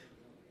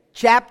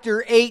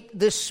Chapter 8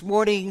 this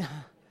morning,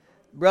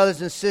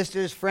 brothers and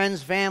sisters,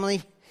 friends,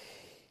 family,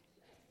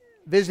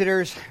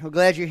 visitors, we're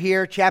glad you're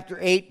here. Chapter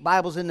 8,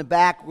 Bible's in the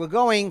back. We're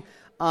going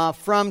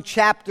from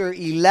chapter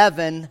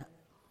 8,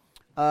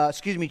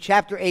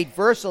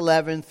 verse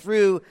 11,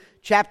 through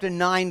chapter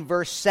 9,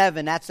 verse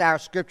 7. That's our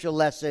scripture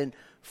lesson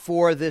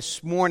for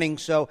this morning.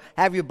 So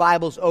have your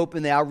Bibles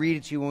open there. I'll read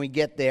it to you when we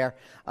get there.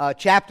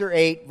 Chapter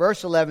 8,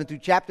 verse 11 through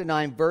chapter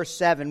 9, verse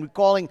 7. We're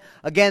calling,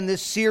 again,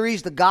 this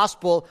series, The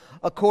Gospel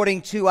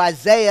According to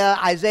Isaiah.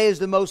 Isaiah is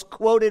the most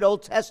quoted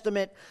Old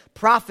Testament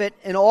prophet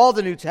in all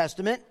the New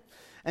Testament.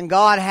 And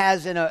God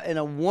has, in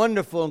a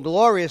wonderful and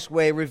glorious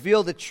way,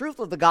 revealed the truth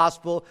of the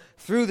gospel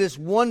through this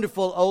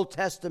wonderful Old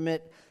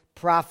Testament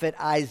prophet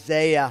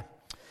Isaiah.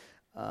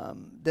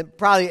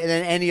 Probably in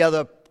any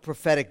other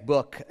prophetic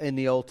book in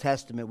the Old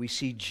Testament, we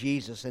see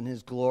Jesus and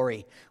His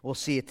glory. We'll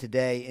see it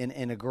today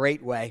in a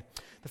great way.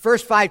 The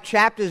first 5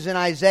 chapters in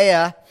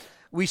Isaiah,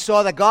 we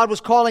saw that God was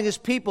calling His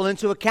people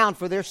into account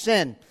for their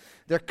sin,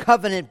 their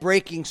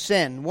covenant-breaking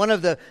sin. One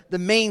of the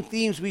main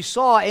themes we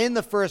saw in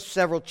the first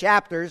several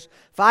chapters,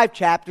 5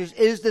 chapters,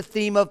 is the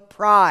theme of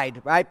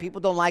pride, right?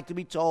 People don't like to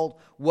be told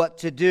what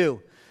to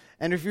do.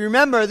 And if you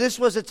remember, this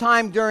was a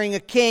time during a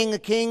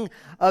king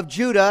of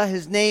Judah.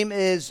 His name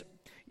is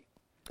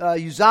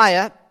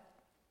Uzziah.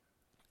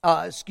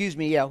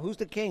 Who's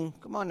the king?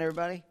 Come on,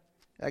 everybody.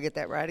 Did I get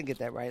that right? I get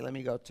that right. Let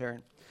me go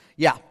turn.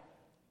 Yeah.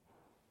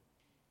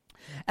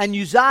 And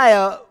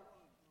Uzziah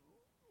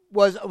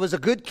was a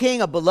good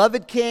king, a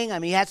beloved king. I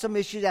mean, he had some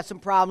issues, had some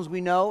problems,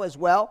 we know as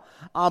well.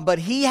 But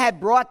he had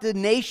brought the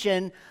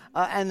nation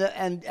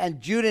and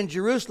Judah and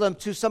Jerusalem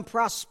to some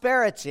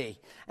prosperity.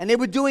 And they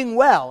were doing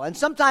well. And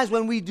sometimes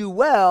when we do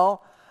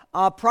well,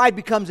 pride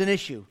becomes an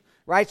issue,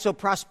 right? So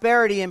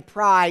prosperity and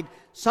pride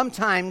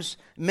sometimes,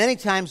 many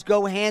times,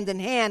 go hand in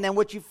hand. And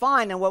what you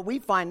find, and what we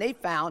find, they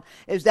found,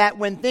 is that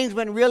when things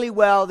went really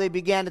well, they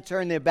began to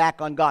turn their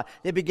back on God.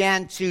 They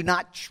began to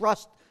not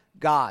trust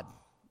God.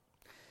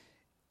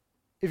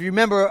 If you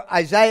remember,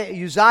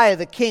 Uzziah,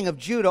 the king of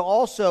Judah,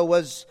 also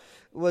was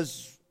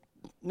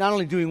not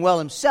only doing well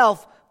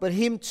himself, but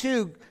him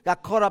too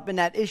got caught up in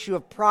that issue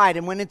of pride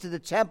and went into the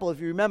temple, if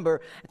you remember,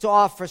 to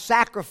offer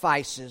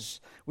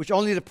sacrifices, which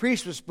only the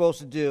priest was supposed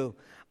to do.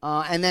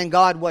 And then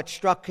God,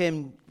 struck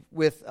him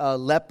with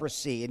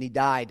leprosy, and he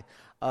died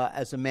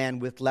as a man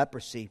with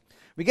leprosy.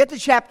 We get to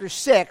chapter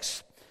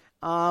 6,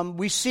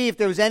 we see if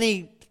there was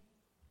any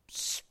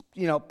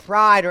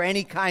pride or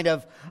any kind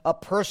of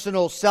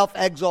personal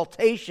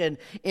self-exaltation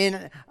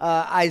in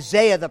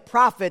Isaiah the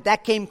prophet,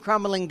 that came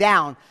crumbling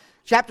down.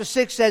 Chapter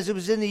 6 says it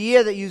was in the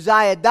year that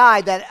Uzziah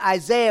died that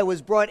Isaiah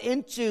was brought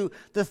into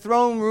the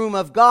throne room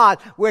of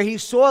God, where he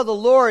saw the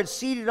Lord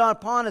seated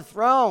upon a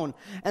throne,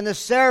 and the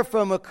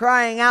seraphim were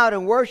crying out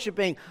and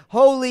worshiping,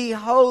 "Holy,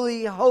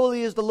 holy,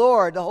 holy is the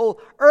Lord. The whole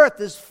earth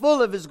is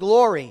full of His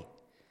glory."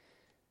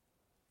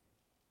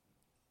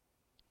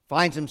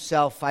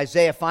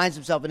 Isaiah finds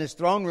himself in his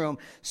throne room,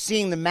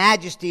 seeing the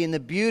majesty and the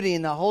beauty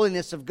and the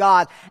holiness of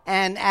God.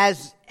 And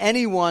as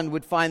anyone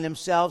would find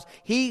themselves,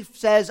 he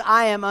says,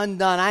 "I am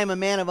undone. I am a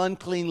man of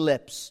unclean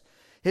lips."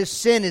 His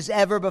sin is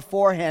ever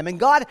before him. And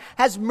God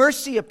has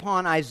mercy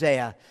upon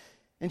Isaiah.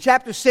 In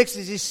chapter 6,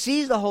 as he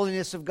sees the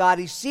holiness of God,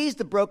 he sees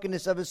the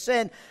brokenness of his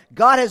sin,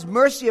 God has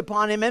mercy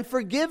upon him and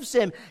forgives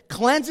him,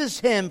 cleanses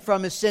him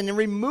from his sin, and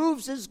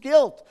removes his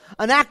guilt.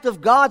 An act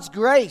of God's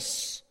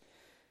grace.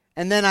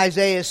 And then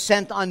Isaiah is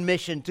sent on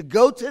mission to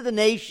go to the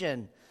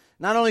nation,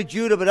 not only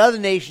Judah, but other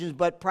nations,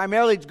 but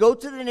primarily to go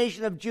to the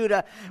nation of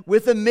Judah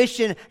with a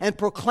mission and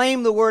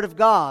proclaim the word of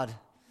God.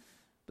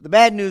 But the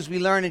bad news we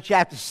learn in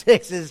chapter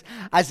 6 is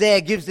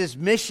Isaiah gives this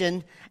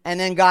mission, and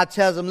then God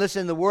tells him,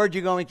 listen, the word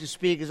you're going to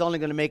speak is only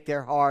going to make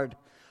their heart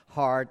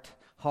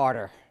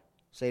harder.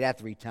 Say that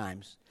 3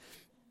 times.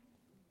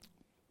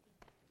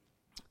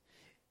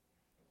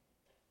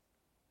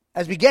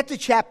 As we get to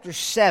chapter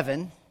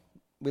 7,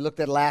 we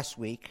looked at last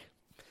week,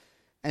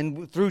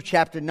 and through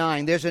chapter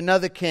 9, there's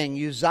another king.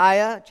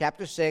 Uzziah,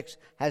 chapter 6,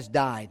 has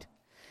died.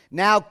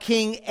 Now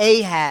King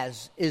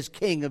Ahaz is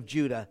king of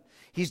Judah.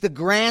 He's the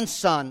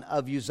grandson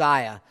of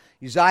Uzziah.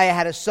 Uzziah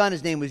had a son,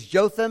 his name was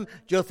Jotham.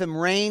 Jotham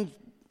reigned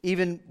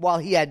even while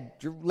he had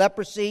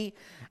leprosy,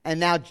 and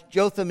now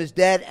Jotham is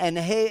dead, and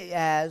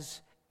Ahaz,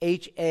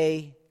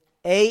 A-H-A-Z,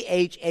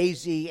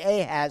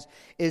 Ahaz,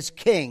 is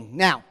king.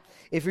 Now,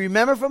 if you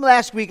remember from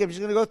last week, I'm just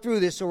going to go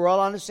through this so we're all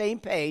on the same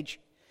page.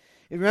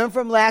 If you remember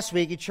from last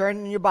week, you turn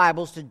in your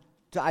Bibles to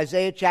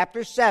Isaiah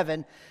chapter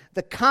 7.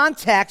 The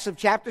context of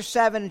chapter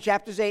 7 and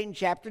chapters 8 and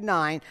chapter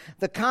 9,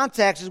 the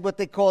context is what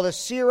they call the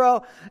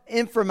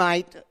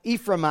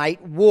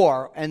Syro-Ephraimite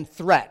war and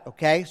threat.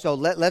 Okay, so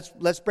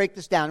let's break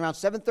this down. Around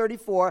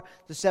 734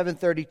 to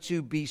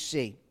 732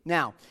 BC.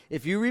 Now,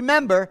 if you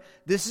remember,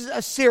 this is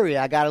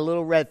Assyria. I got a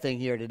little red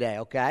thing here today,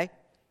 okay?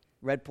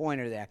 Red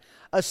pointer there.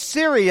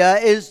 Assyria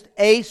is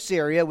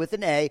Assyria with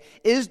an A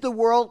is the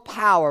world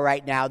power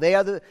right now. They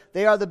are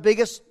the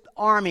biggest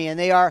army, and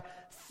they are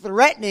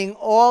threatening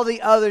all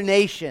the other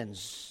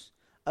nations.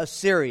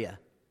 Assyria.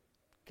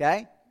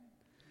 Okay?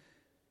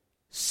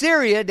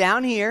 Syria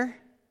down here,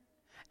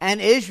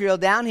 and Israel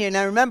down here.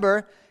 Now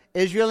remember,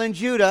 Israel and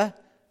Judah,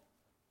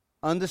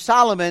 under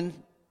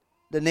Solomon,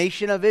 the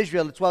nation of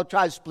Israel, the 12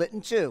 tribes split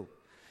in two.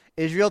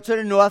 Israel to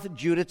the north,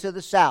 Judah to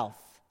the south.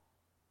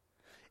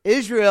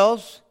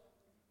 Israel's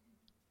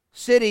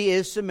city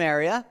is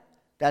Samaria.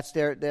 That's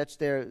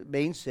their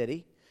main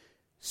city.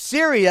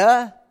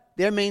 Syria,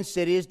 their main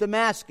city is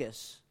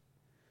Damascus.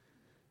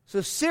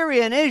 So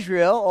Syria and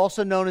Israel,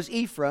 also known as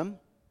Ephraim,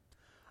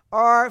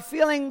 are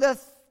feeling the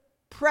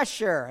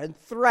pressure and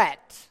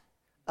threat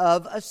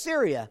of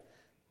Assyria.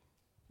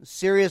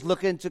 Syria is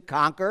looking to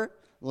conquer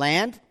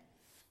land,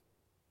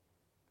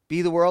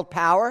 be the world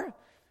power.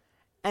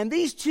 And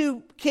these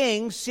two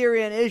kings,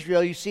 Syria and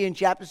Israel, you see in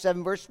chapter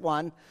 7, verse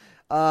 1,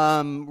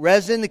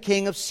 Rezin, the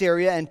king of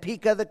Syria, and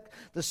Pekah,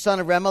 the son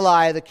of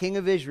Remaliah, the king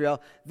of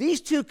Israel.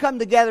 These two come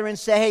together and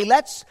say, hey,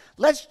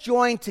 let's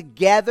join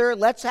together.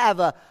 Let's have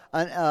a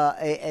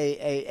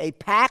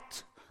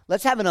pact.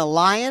 Let's have an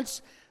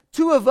alliance.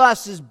 Two of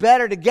us is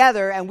better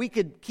together, and we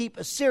could keep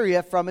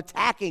Assyria from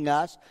attacking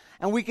us.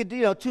 And we could,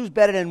 two's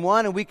better than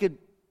one, and we could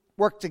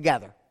work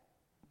together.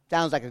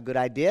 Sounds like a good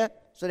idea.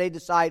 So they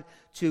decide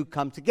to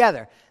come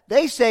together.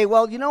 They say,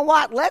 well, you know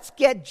what? Let's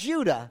get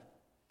Judah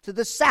to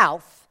the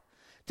south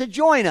to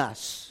join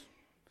us.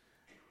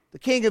 The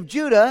king of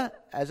Judah,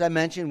 as I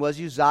mentioned, was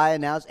Uzziah,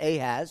 now it's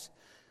Ahaz,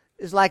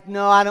 is like,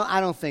 no, I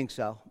don't think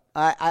so.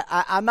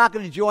 I'm not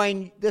going to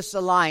join this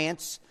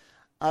alliance,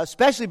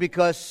 especially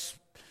because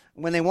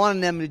when they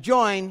wanted them to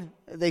join,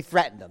 they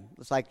threatened them.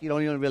 It's like you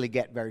don't even really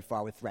get very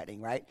far with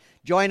threatening, right?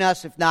 Join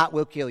us, if not,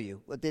 we'll kill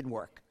you. It didn't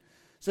work.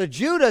 So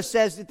Judah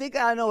says, you think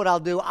I know what I'll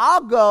do?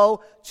 I'll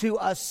go to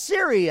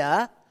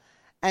Assyria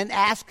and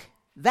ask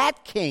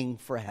that king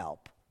for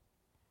help.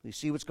 You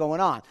see what's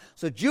going on.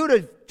 So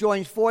Judah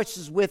joins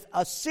forces with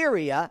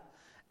Assyria,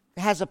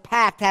 has a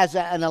pact, has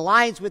an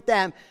alliance with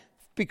them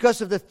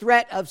because of the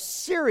threat of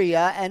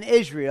Syria and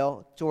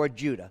Israel toward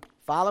Judah.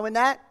 Following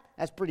that?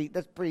 That's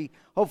pretty.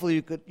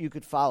 Hopefully you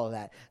could follow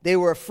that. They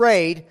were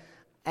afraid,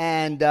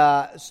 and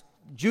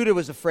Judah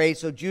was afraid,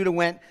 so Judah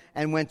went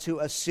to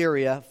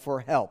Assyria for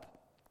help.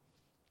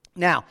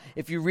 Now,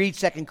 if you read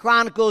 2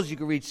 Chronicles, you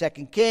can read 2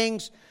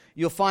 Kings,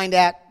 you'll find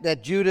out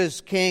that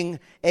Judah's king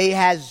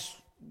Ahaz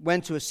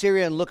went to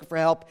Assyria and looking for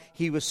help.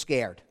 He was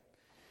scared.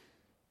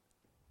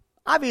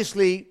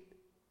 Obviously,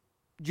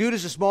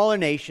 Judah's a smaller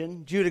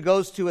nation. Judah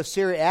goes to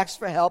Assyria, asks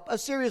for help.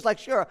 Assyria's like,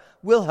 sure,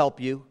 we'll help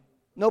you.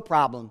 No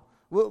problem.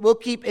 We'll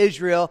keep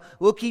Israel,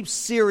 we'll keep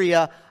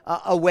Syria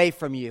away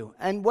from you.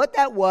 And what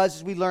that was,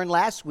 as we learned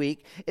last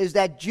week, is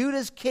that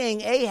Judah's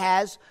king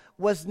Ahaz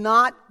was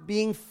not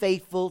being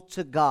faithful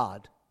to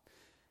God.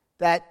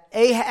 That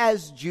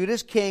Ahaz,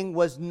 Judah's king,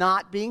 was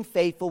not being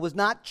faithful, was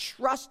not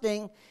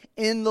trusting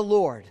in the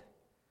Lord.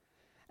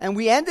 And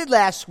we ended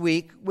last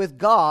week with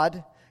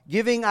God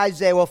giving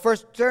Isaiah, well,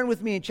 first turn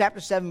with me in chapter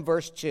 7,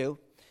 verse 2.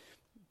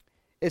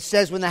 It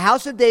says, when the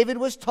house of David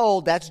was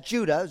told, that's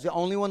Judah, is the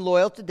only one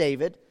loyal to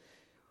David.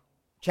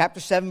 Chapter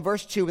 7,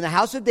 verse 2, when the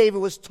house of David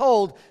was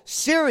told,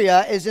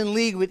 Syria is in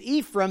league with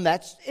Ephraim,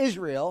 that's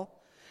Israel,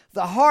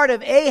 the heart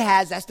of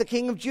Ahaz, that's the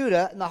king of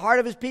Judah, and the heart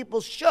of his people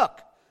shook,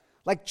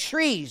 like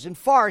trees and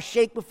forests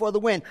shake before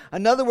the wind.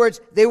 In other words,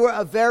 they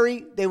were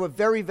very,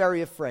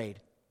 very afraid.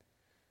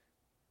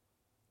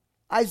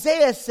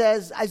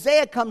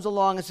 Isaiah comes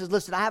along and says,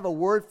 listen, I have a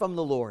word from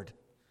the Lord,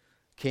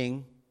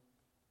 King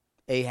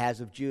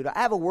Ahaz of Judah.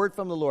 I have a word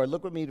from the Lord.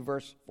 Look with me to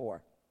verse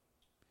 4.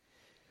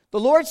 The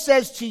Lord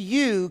says to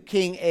you,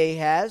 King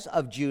Ahaz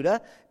of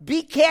Judah,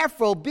 be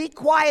careful, be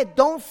quiet,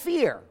 don't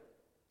fear.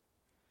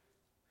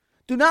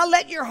 Do not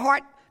let your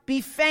heart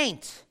be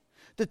faint.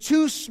 The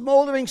two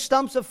smoldering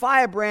stumps of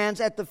firebrands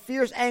at the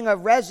fierce anger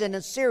of Rezin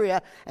and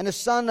Syria and the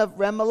son of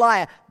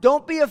Remaliah.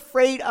 Don't be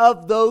afraid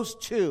of those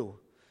two.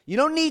 You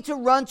don't need to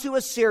run to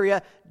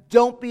Assyria.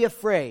 Don't be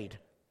afraid.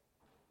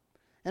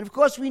 And of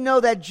course we know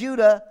that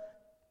Judah,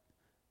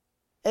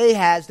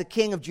 Ahaz, the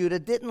king of Judah,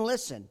 didn't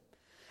listen.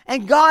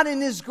 And God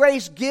in his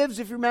grace gives,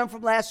 if you remember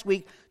from last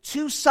week,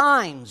 two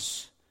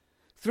signs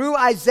through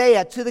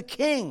Isaiah to the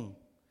king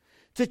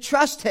to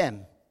trust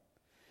him.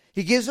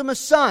 He gives him a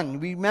son.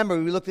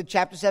 Remember, we looked at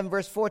chapter 7,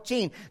 verse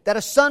 14, that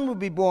a son would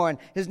be born.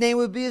 His name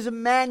would be as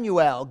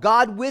Emmanuel,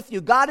 God with you.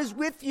 God is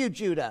with you,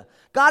 Judah.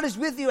 God is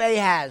with you,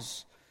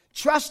 Ahaz.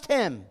 Trust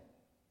him.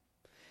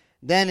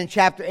 Then in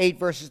chapter 8,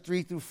 verses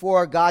 3 through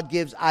 4, God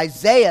gives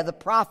Isaiah the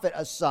prophet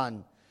a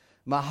son,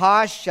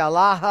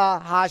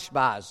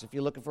 Maher-shalal-hash-baz. If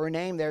you're looking for a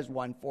name, there's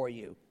one for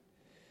you.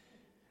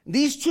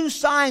 These two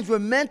signs were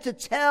meant to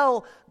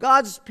tell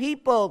God's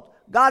people,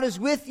 God is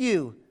with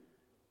you.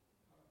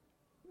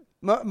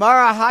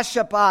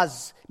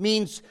 Maher-shalal-hash-baz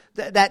means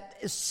that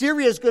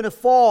Syria is going to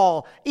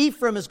fall,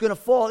 Ephraim is going to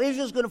fall,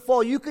 Israel is going to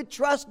fall. You could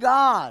trust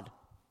God.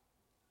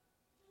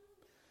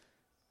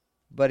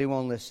 But he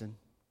won't listen.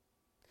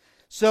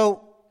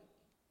 So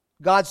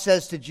God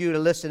says to Judah,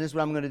 listen, this is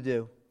what I'm going to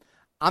do.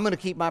 I'm going to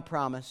keep my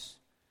promise.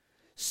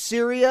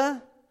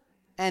 Syria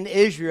and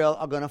Israel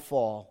are going to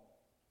fall.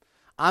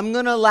 I'm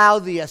going to allow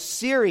the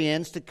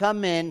Assyrians to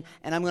come in,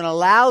 and I'm going to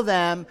allow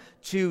them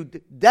to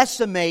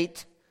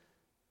decimate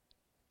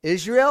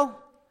Israel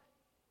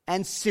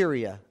and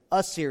Syria.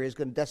 Assyria is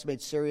going to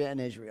decimate Syria and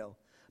Israel.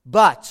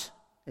 But,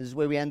 this is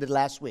where we ended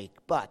last week,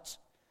 but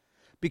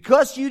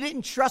because you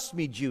didn't trust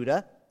me,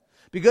 Judah,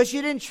 because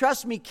you didn't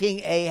trust me,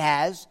 King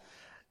Ahaz,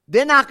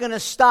 they're not going to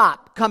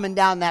stop coming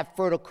down that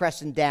Fertile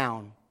Crescent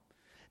down.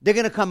 They're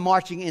going to come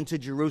marching into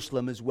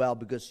Jerusalem as well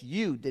because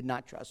you did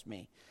not trust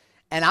me.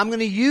 And I'm going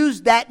to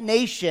use that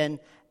nation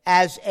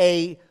as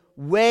a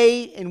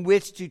way in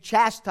which to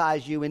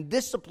chastise you and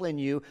discipline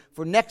you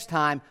for next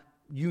time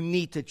you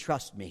need to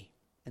trust me.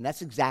 And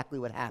that's exactly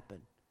what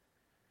happened.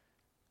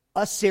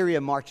 Assyria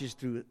marches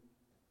through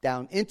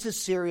down into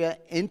Syria,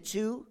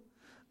 into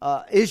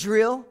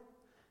Israel,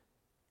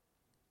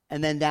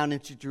 and then down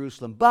into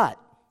Jerusalem. But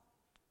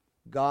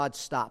God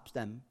stops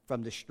them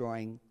from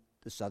destroying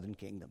the southern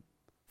kingdom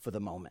for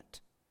the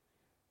moment.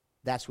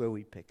 That's where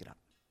we pick it up.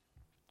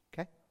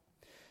 Okay?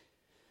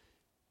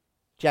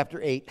 Chapter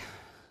 8,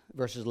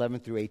 verses 11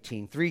 through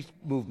 18. 3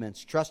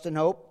 movements: trust and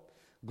hope,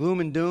 gloom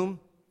and doom,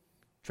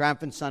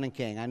 triumphant son and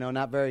king. I know,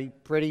 not very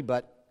pretty,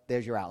 but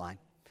there's your outline.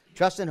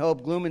 Trust and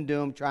hope, gloom and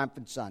doom,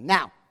 triumphant son.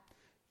 Now,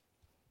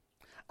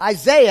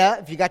 Isaiah,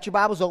 if you got your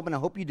Bibles open, I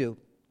hope you do.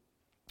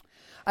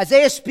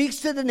 Isaiah speaks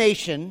to the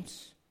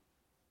nations,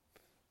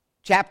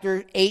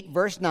 chapter 8,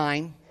 verse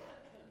 9,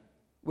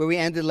 where we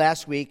ended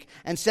last week,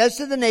 and says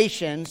to the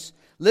nations,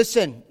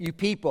 listen, you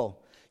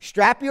people,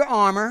 strap your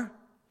armor,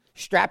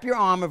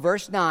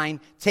 verse 9,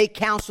 take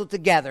counsel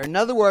together. In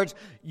other words,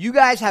 you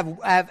guys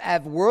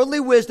have worldly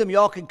wisdom. You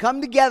all can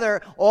come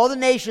together, all the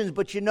nations,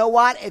 but you know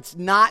what? It's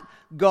not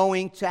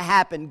going to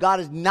happen. God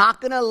is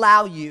not going to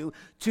allow you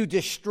to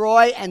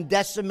destroy and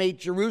decimate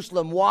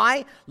Jerusalem.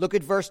 Why? Look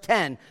at verse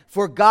 10.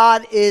 For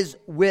God is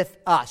with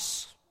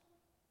us.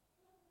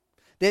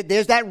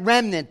 There's that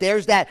remnant.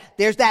 There's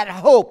that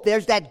hope.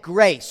 There's that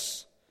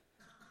grace.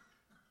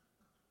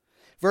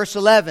 Verse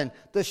 11,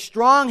 the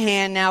strong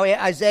hand, now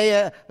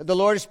Isaiah, the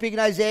Lord is speaking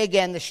to Isaiah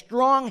again, the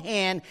strong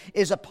hand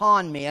is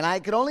upon me. And I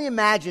could only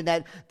imagine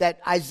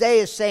that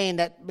Isaiah is saying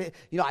that,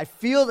 I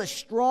feel the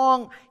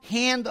strong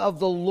hand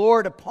of the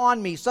Lord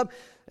upon me. Some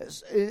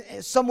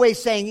way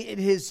saying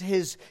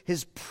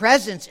his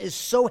presence is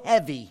so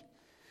heavy.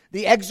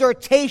 The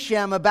exhortation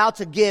I'm about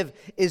to give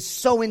is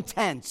so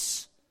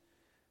intense.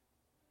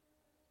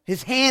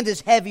 His hand is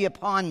heavy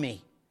upon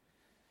me.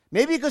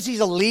 Maybe because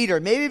he's a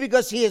leader. Maybe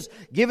because he is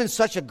given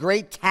such a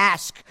great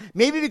task.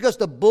 Maybe because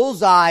the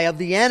bullseye of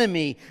the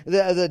enemy,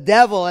 the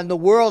devil and the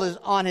world is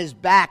on his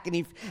back. And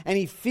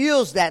he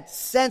feels that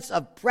sense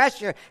of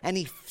pressure, and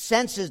he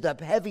senses the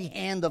heavy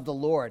hand of the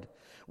Lord.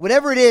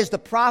 Whatever it is, the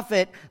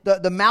prophet,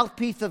 the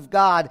mouthpiece of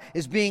God,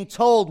 is being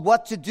told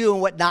what to do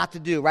and what not to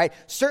do, right?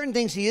 Certain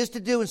things he is to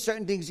do and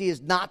certain things he is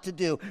not to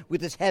do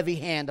with his heavy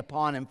hand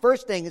upon him.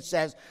 First thing it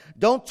says,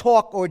 don't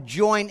talk or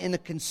join in the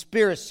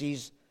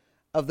conspiracies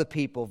of the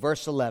people.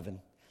 Verse 11.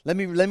 Let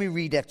me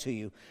read that to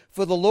you.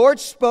 For the Lord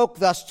spoke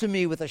thus to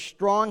me with a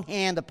strong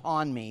hand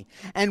upon me,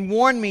 and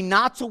warned me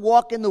not to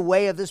walk in the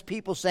way of this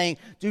people, saying,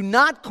 do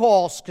not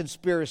call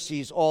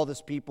conspiracies all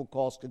this people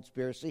calls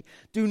conspiracy.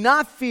 Do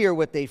not fear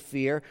what they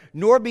fear,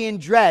 nor be in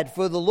dread.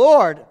 For the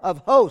Lord of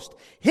hosts,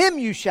 him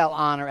you shall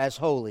honor as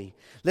holy.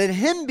 Let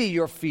him be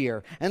your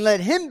fear, and let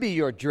him be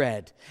your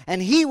dread.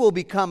 And he will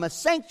become a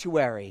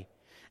sanctuary,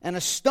 and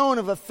a stone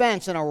of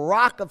offense, and a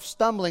rock of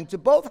stumbling to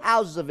both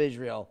houses of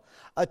Israel,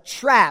 a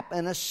trap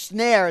and a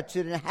snare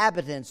to the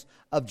inhabitants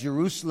of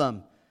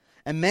Jerusalem.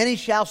 And many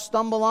shall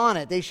stumble on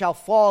it. They shall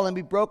fall and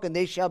be broken.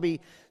 They shall be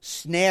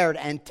snared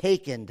and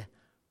taken.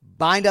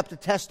 Bind up the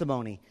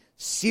testimony.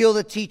 Seal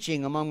the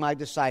teaching among my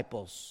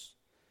disciples.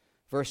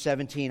 Verse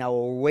 17, I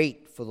will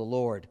wait for the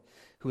Lord,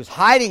 who is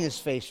hiding his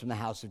face from the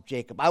house of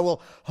Jacob. I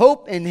will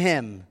hope in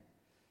him.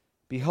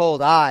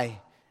 Behold,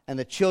 I and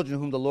the children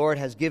whom the Lord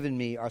has given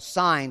me are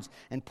signs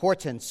and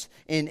portents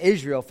in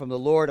Israel from the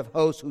Lord of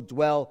hosts who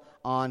dwell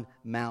on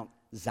Mount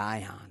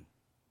Zion.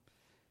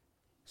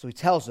 So he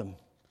tells them,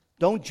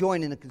 don't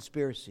join in the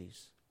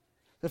conspiracies.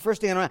 The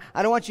first thing,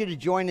 I don't want you to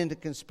join into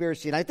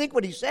conspiracy. And I think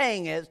what he's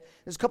saying is,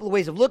 there's a couple of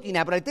ways of looking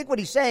at it, but I think what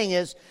he's saying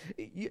is,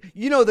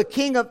 the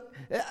king of,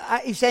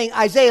 he's saying,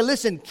 Isaiah,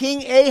 listen,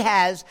 King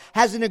Ahaz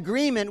has an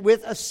agreement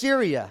with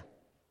Assyria.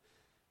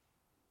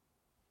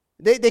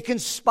 They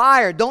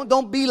conspire.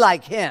 Don't be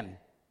like him.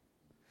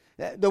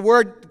 The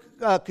word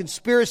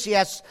conspiracy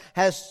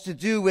has to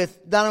do with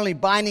not only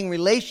binding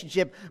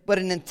relationship, but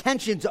an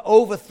intention to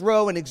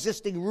overthrow an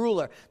existing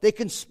ruler. They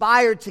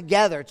conspired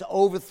together to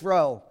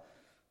overthrow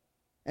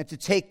and to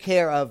take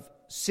care of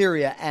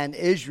Syria and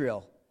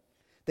Israel.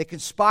 They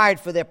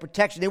conspired for their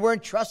protection. They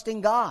weren't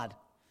trusting God.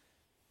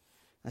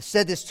 I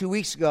said this 2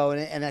 weeks ago,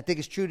 and I think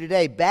it's true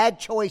today. Bad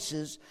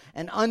choices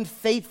and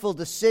unfaithful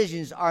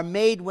decisions are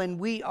made when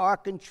we are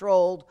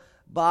controlled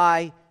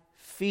by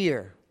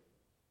fear.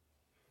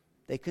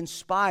 They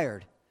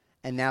conspired,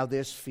 and now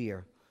there's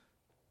fear.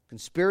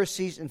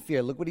 Conspiracies and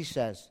fear. Look what he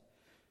says.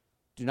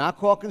 Do not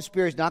call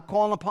conspiracies, not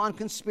calling upon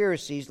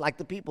conspiracies like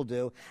the people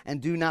do,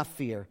 and do not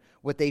fear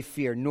what they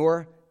fear,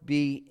 nor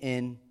be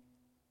in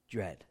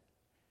dread.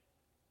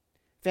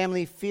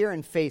 Family, fear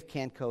and faith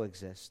can't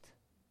coexist.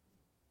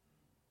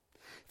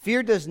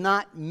 Fear does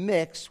not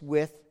mix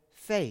with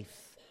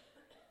faith.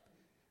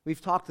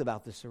 We've talked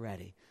about this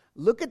already.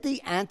 Look at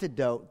the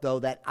antidote, though,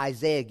 that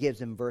Isaiah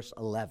gives in verse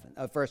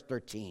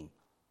 13.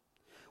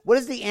 What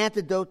is the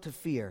antidote to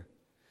fear?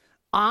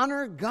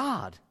 Honor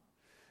God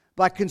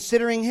by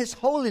considering His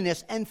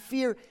holiness and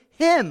fear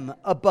Him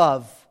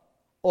above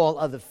all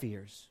other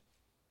fears.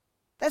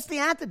 That's the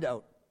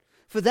antidote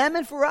for them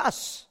and for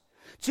us.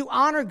 To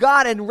honor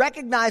God and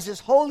recognize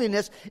His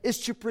holiness is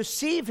to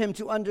perceive Him,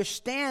 to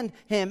understand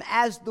Him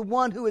as the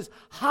one who is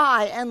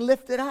high and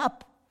lifted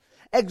up,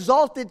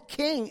 exalted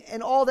King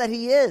in all that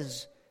He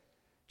is.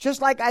 Just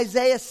like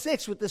Isaiah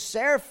 6 with the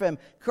seraphim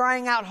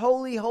crying out,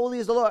 "Holy, holy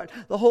is the Lord.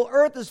 The whole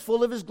earth is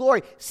full of His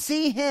glory."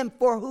 See Him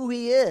for who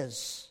He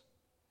is.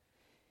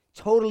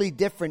 Totally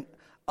different,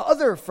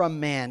 other from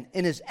man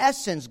in His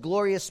essence,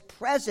 glorious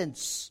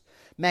presence,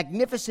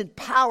 magnificent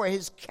power,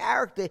 His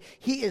character.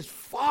 He is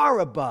far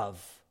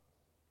above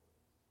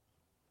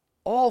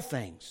all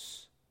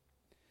things.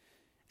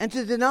 And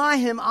to deny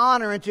Him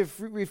honor and to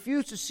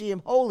refuse to see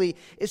Him holy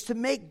is to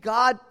make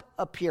God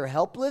appear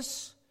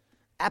helpless,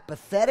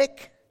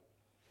 apathetic,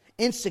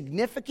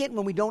 insignificant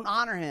when we don't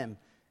honor Him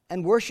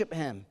and worship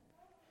Him.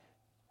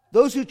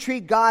 Those who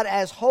treat God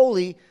as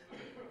holy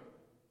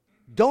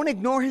don't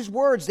ignore His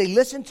words. They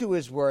listen to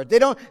His word. They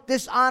don't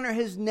dishonor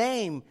His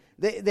name.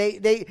 They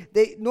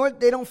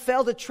don't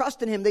fail to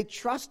trust in Him. They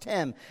trust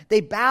Him.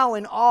 They bow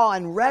in awe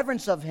and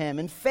reverence of Him.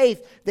 In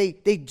faith, they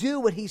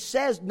do what He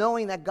says,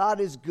 knowing that God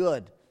is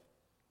good.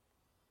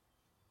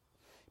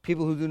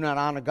 People who do not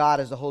honor God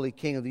as the holy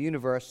King of the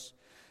universe,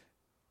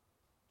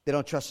 they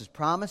don't trust His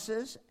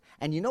promises.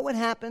 And you know what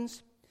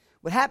happens?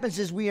 What happens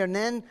is we are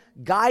then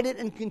guided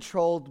and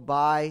controlled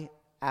by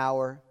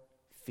our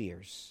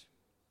fears.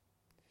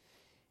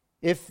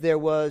 If there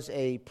was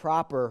a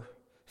proper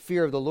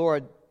fear of the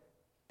Lord,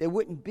 there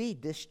wouldn't be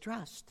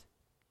distrust.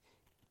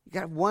 You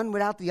got one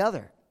without the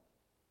other.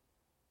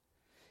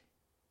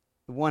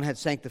 The one had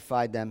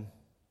sanctified them.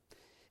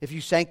 If you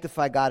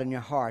sanctify God in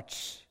your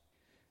hearts,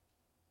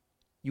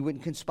 you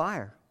wouldn't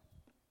conspire.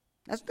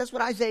 That's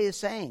what Isaiah is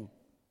saying.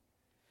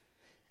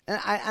 And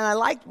I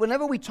like,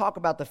 whenever we talk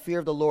about the fear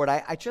of the Lord,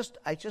 I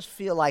just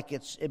feel like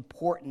it's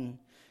important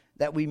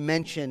that we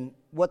mention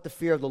what the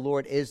fear of the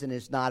Lord is and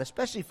is not,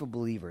 especially for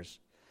believers.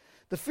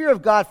 The fear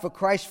of God for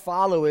Christ's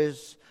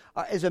followers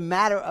is a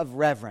matter of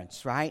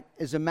reverence, right?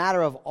 Is a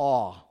matter of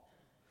awe.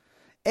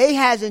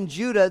 Ahaz and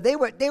Judah, they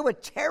were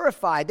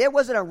terrified. There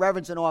wasn't a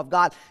reverence and awe of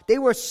God. They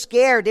were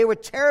scared. They were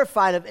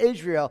terrified of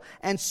Israel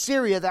and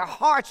Syria. Their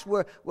hearts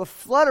were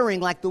fluttering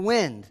like the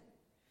wind.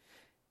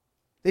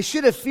 They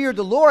should have feared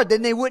the Lord.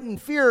 Then they wouldn't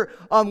fear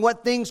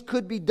what things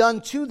could be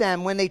done to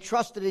them when they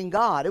trusted in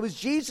God. It was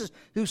Jesus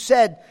who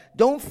said,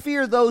 "Don't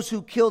fear those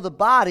who kill the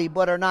body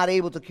but are not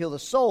able to kill the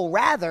soul.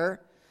 Rather,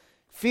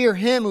 fear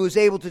Him who is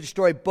able to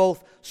destroy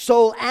both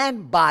soul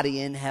and body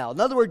in hell." In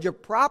other words, your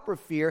proper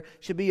fear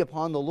should be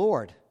upon the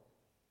Lord.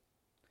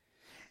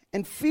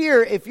 And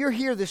fear, if you're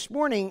here this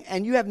morning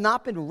and you have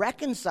not been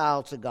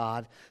reconciled to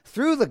God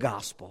through the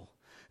gospel,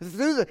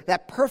 through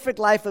that perfect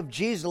life of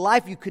Jesus, a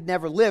life you could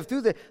never live,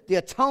 through the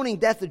atoning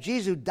death of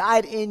Jesus who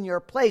died in your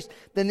place,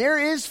 then there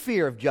is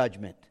fear of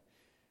judgment.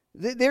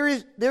 There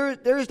is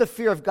the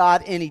fear of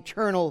God in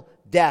eternal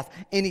death,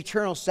 in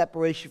eternal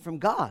separation from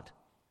God.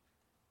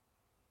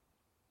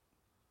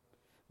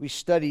 We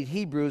studied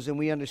Hebrews and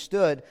we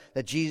understood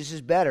that Jesus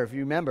is better. If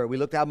you remember, we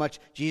looked how much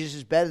Jesus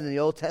is better than the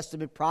Old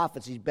Testament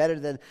prophets. He's better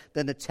than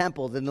the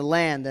temple, than the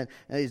land, and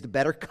He's the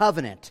better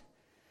covenant.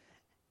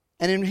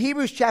 And in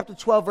Hebrews chapter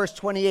 12, verse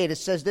 28, it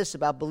says this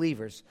about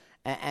believers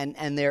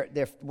and their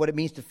what it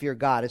means to fear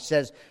God. It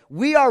says,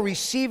 "We are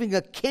receiving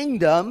a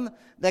kingdom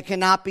that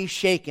cannot be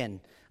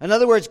shaken." In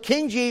other words,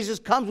 King Jesus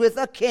comes with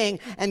a king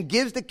and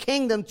gives the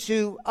kingdom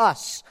to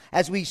us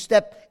as we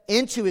step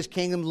into His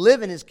kingdom,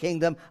 live in His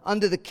kingdom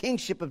under the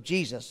kingship of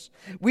Jesus.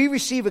 We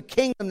receive a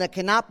kingdom that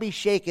cannot be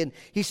shaken.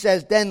 He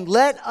says, "Then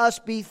let us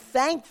be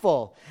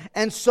thankful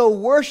and so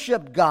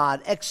worship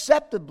God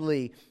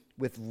acceptably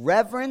with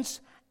reverence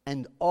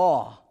and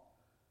awe,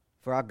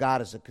 for our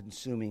God is a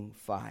consuming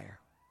fire."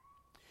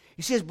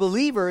 You see, as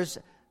believers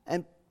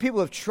and people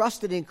who have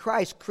trusted in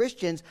Christ,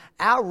 Christians,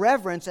 our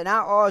reverence and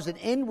our awe is an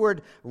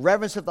inward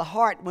reverence of the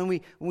heart when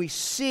we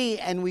see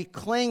and we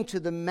cling to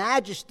the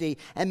majesty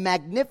and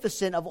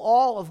magnificence of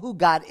all of who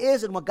God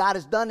is and what God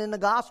has done in the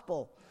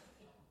gospel.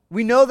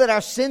 We know that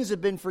our sins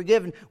have been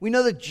forgiven. We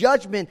know the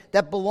judgment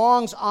that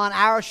belongs on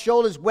our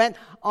shoulders went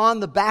on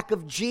the back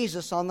of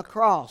Jesus on the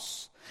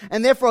cross.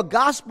 And therefore,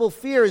 gospel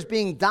fear is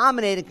being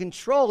dominated,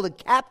 controlled, and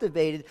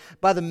captivated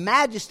by the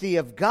majesty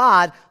of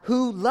God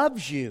who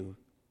loves you,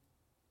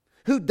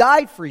 who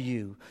died for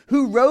you,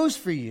 who rose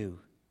for you.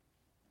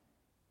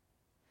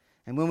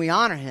 And when we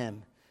honor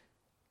Him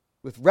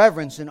with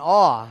reverence and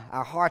awe,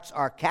 our hearts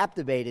are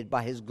captivated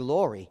by His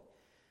glory,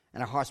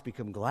 and our hearts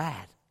become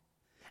glad.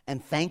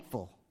 and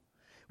thankful.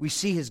 We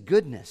see his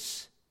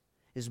goodness,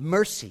 his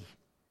mercy,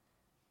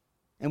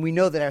 and we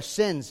know that our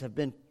sins have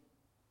been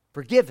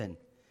forgiven.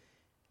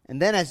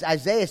 And then as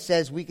Isaiah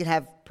says, we can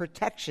have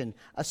protection,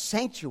 a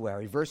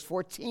sanctuary. Verse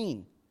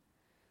 14.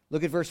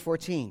 Look at verse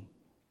 14.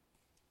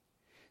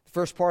 The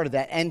first part of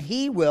that. And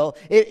he will,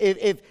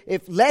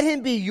 if let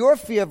him be your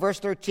fear, verse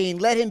 13,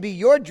 let him be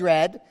your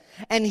dread,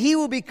 and he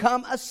will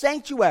become a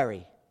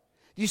sanctuary.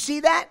 Do you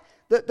see that?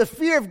 The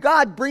fear of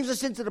God brings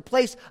us into the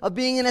place of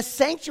being in a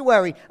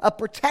sanctuary, a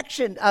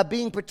protection,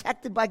 being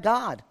protected by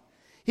God.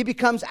 He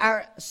becomes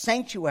our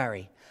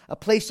sanctuary, a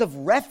place of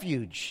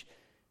refuge.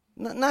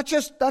 Not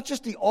just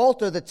the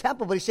altar, the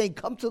temple, but he's saying,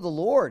 come to the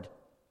Lord.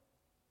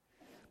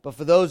 But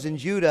for those in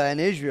Judah and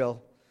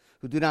Israel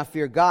who do not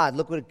fear God,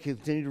 look what it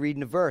continues to read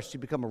in the verse. You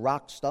become a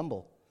rock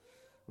stumble.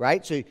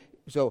 Right?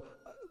 So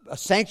a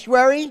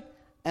sanctuary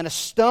and a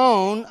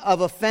stone of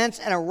offense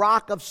and a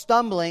rock of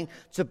stumbling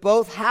to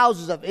both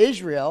houses of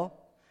Israel,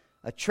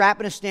 a trap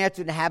and a snare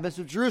to the inhabitants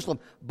of Jerusalem.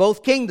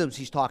 Both kingdoms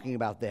he's talking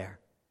about there.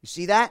 You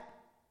see that?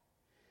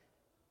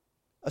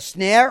 A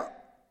snare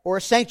or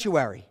a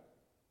sanctuary.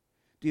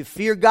 Do you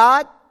fear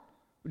God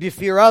or do you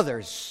fear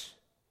others?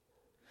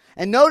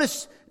 And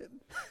notice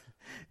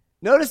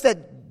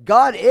that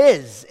God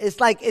is. It's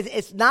like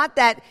it's not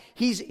that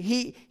he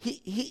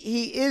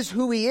is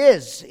who he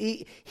is.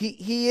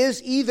 He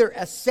is either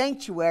a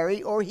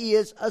sanctuary or he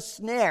is a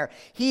snare.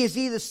 He is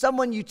either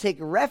someone you take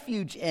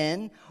refuge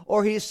in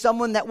or he is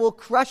someone that will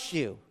crush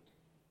you.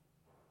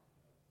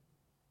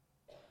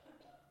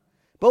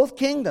 Both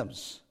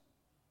kingdoms.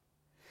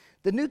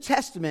 The New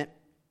Testament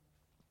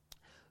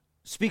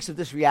speaks of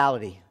this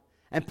reality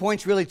and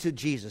points really to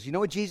Jesus. You know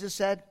what Jesus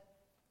said?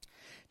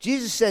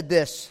 Jesus said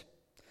this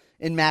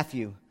in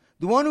Matthew.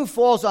 The one who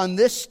falls on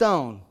this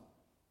stone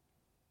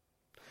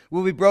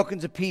will be broken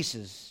to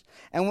pieces.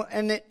 And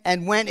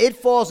when it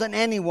falls on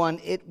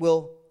anyone, it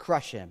will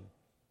crush him.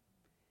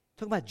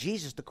 Talking about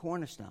Jesus, the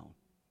cornerstone.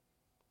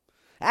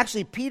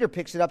 Actually, Peter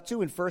picks it up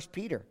too in 1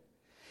 Peter.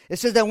 It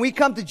says that when we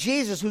come to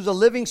Jesus, who's a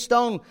living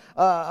stone,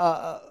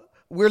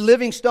 we're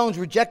living stones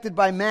rejected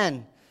by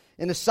men,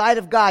 in the sight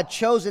of God,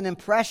 chosen and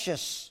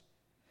precious.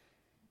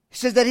 He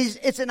says that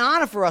it's an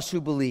honor for us who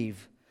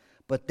believe.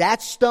 But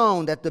that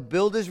stone that the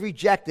builders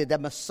rejected, that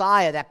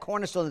Messiah, that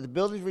cornerstone that the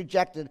builders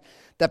rejected,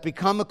 that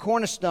become a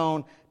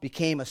cornerstone,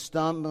 became a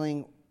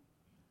stumbling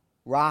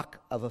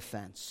rock of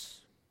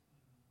offense.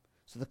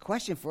 So the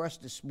question for us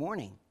this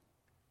morning,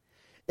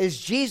 is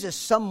Jesus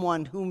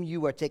someone whom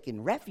you are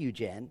taking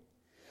refuge in?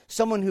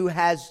 Someone who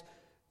has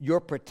your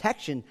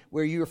protection,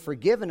 where you're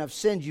forgiven of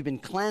sins, you've been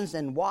cleansed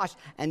and washed,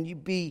 and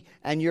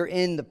you're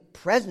in the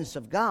presence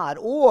of God?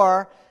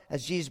 Or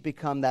has Jesus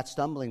become that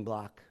stumbling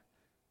block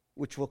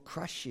which will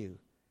crush you?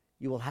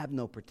 You will have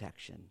no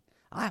protection.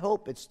 I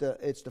hope it's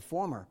the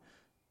former,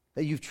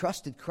 that you've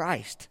trusted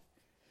Christ.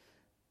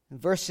 In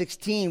verse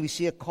 16, we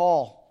see a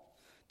call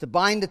to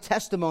bind the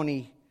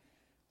testimony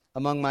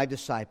among my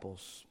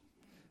disciples.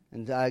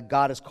 And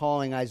God is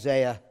calling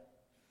Isaiah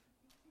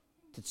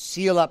to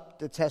seal up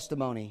the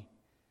testimony,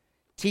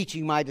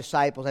 teaching my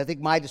disciples. I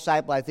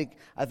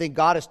think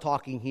God is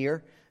talking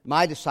here.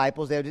 My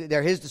disciples,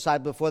 they're his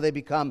disciples before they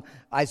become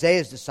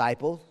Isaiah's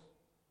disciples.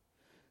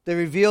 They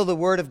reveal the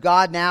word of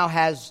God now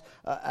has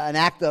an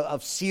act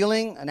of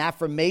sealing, an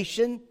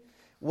affirmation.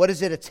 What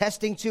is it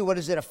attesting to? What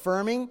is it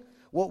affirming?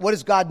 What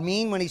does God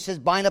mean when he says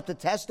bind up the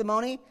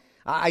testimony?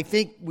 I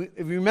think,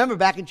 if you remember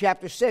back in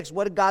chapter 6,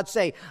 what did God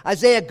say?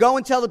 Isaiah, go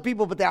and tell the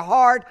people, but their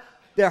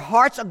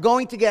hearts are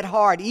going to get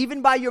hard.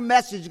 Even by your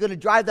message, it's going to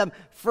drive them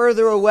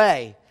further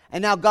away.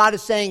 And now God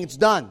is saying it's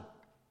done.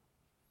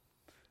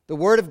 The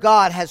word of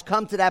God has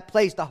come to that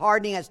place. The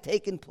hardening has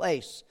taken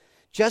place,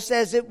 just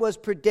as it was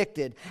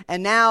predicted.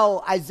 And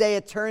now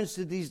Isaiah turns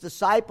to these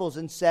disciples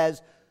and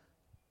says,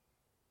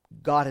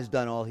 God has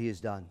done all he has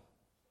done.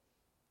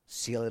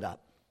 Seal it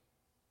up.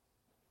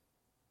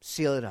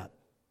 Seal it up.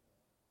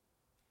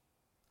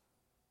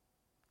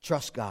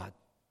 Trust God.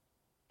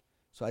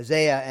 So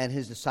Isaiah and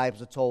his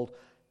disciples are told,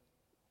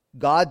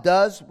 God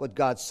does what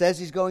God says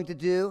he's going to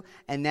do,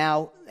 and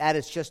now that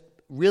is just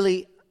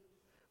really,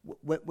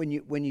 when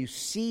you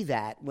see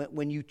that,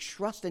 when you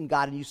trust in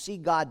God and you see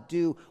God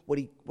do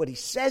what he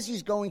says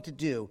he's going to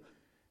do,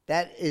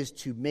 that is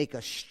to make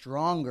us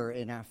stronger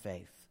in our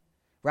faith,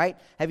 right?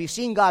 Have you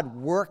seen God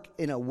work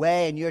in a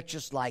way and you're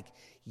just like,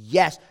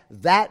 yes,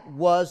 that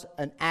was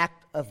an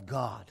act of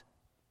God?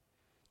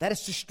 That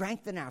is to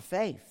strengthen our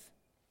faith.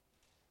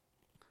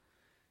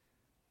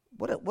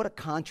 What a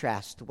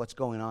contrast to what's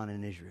going on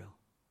in Israel.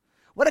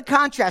 What a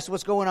contrast to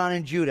what's going on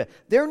in Judah.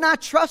 They're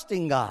not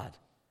trusting God.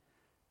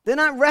 They're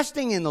not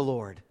resting in the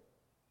Lord.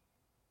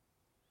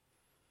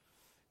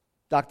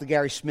 Dr.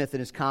 Gary Smith, in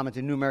his comment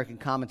in New American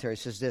Commentary,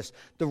 says this: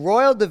 the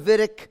royal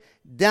Davidic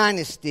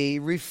dynasty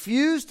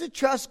refused to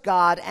trust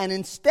God and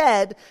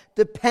instead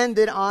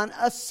depended on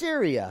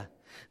Assyria.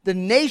 The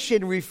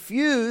nation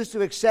refused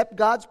to accept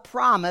God's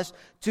promise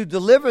to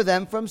deliver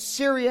them from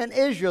Syria and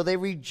Israel. They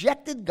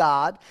rejected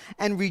God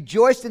and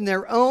rejoiced in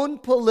their own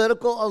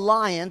political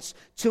alliance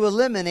to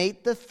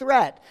eliminate the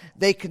threat.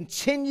 They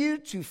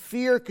continued to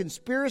fear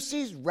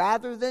conspiracies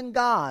rather than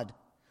God.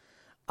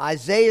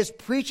 Isaiah's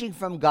preaching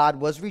from God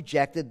was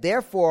rejected.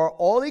 Therefore,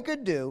 all he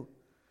could do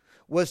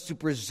was to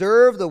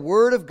preserve the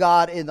word of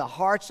God in the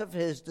hearts of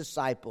his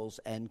disciples,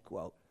 end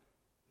quote.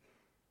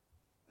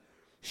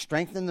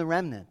 Strengthen the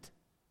remnant.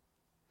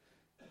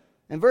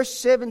 And verse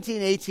 17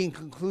 and 18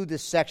 conclude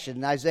this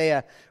section.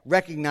 Isaiah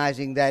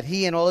recognizing that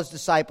he and all his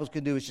disciples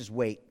can do is just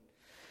wait.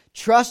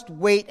 Trust,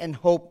 wait, and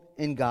hope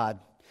in God.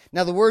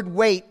 Now the word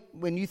wait,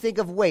 when you think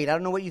of wait, I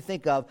don't know what you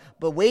think of,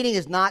 but waiting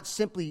is not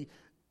simply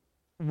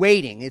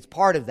waiting. It's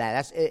part of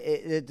that.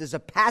 There's a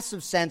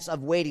passive sense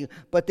of waiting,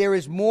 but there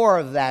is more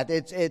of that.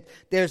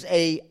 There's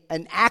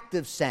an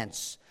active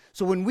sense.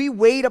 So when we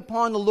wait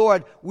upon the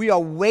Lord, we are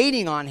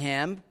waiting on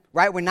him,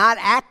 right? We're not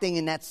acting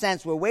in that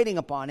sense. We're waiting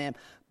upon him.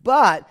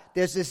 But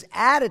there's this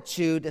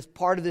attitude, as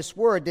part of this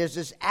word, there's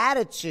this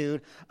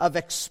attitude of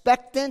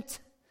expectant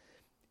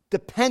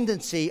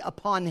dependency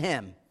upon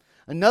him.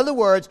 In other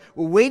words,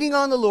 we're waiting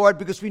on the Lord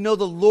because we know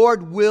the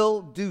Lord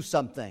will do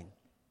something.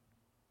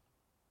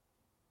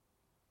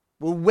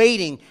 We're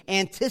waiting,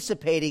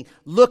 anticipating,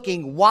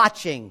 looking,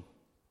 watching.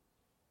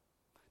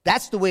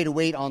 That's the way to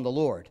wait on the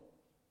Lord.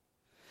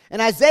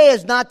 And Isaiah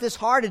is not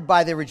disheartened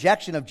by the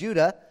rejection of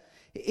Judah.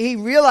 He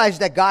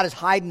realized that God is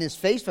hiding his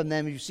face from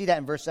them. You see that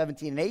in verse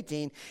 17 and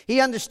 18.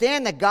 He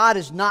understands that God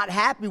is not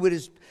happy with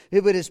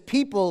his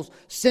people's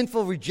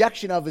sinful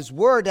rejection of his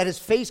word, that his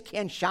face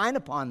can't shine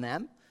upon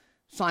them.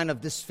 Sign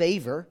of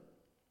disfavor.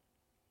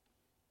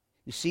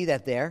 You see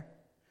that there.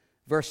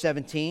 Verse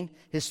 17,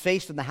 his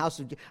face from the house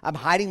of... I'm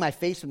hiding my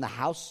face from the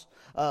house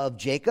of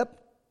Jacob.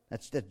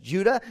 That's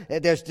Judah.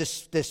 There's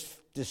this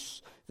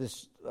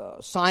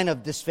sign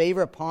of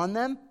disfavor upon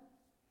them.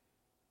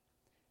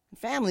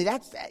 Family,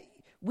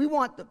 we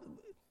want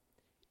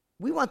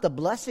the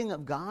blessing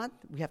of God.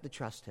 We have to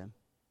trust him.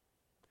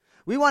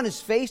 We want his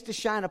face to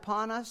shine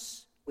upon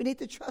us. We need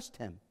to trust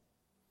him.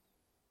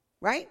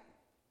 Right?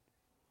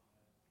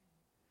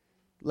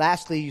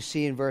 Lastly, you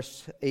see in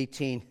verse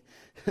 18...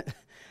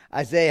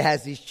 Isaiah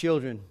has these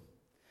children.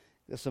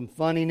 There's some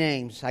funny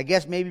names. I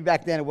guess maybe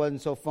back then it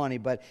wasn't so funny,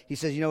 but he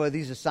says, you know what,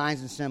 these are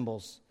signs and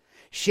symbols.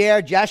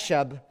 Sher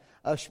Jashub,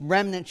 a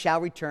remnant shall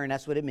return.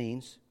 That's what it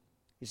means.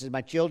 He says, my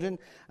children,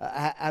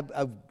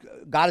 God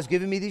has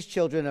given me these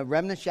children, a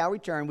remnant shall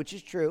return, which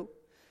is true.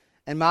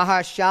 And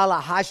Maharshala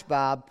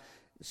Hashbab,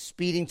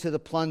 speeding to the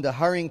plunder,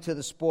 hurrying to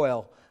the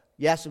spoil.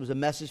 Yes, it was a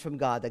message from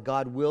God that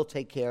God will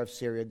take care of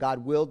Syria.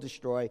 God will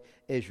destroy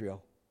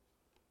Israel.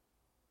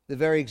 The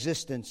very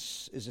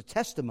existence is a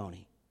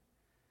testimony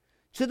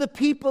to the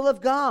people of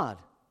God.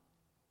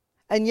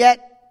 And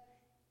yet,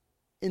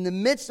 in the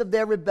midst of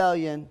their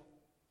rebellion,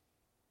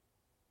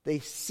 they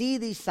see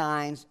these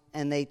signs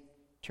and they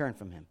turn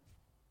from him.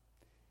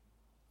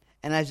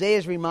 And Isaiah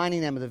is reminding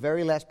them of the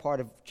very last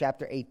part of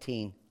chapter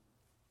 18.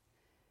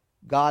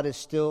 God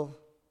still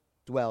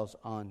dwells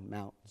on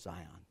Mount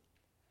Zion.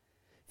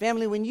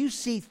 Family, when you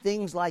see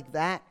things like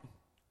that,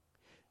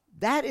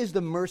 that is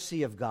the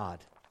mercy of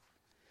God.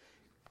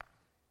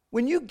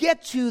 When you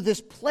get to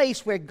this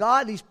place where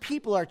God, these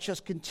people are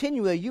just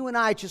continually, you and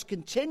I just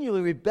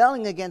continually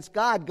rebelling against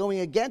God, going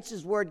against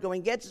his word,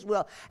 going against his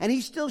will, and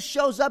he still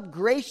shows up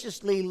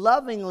graciously,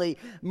 lovingly,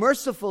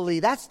 mercifully.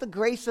 That's the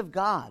grace of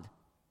God.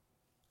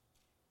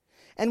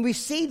 And we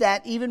see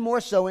that even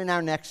more so in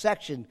our next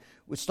section,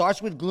 which starts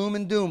with gloom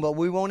and doom, but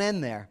we won't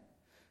end there.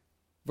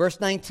 Verse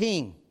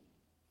 19.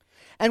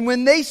 And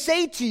when they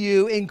say to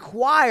you,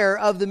 inquire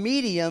of the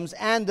mediums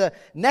and the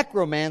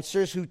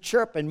necromancers who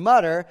chirp and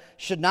mutter,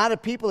 should not a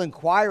people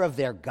inquire of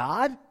their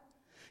God?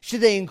 Should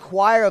they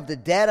inquire of the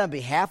dead on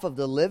behalf of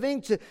the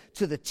living, to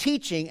the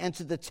teaching and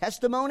to the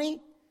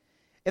testimony?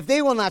 If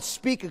they will not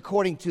speak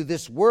according to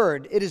this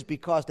word, it is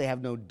because they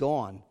have no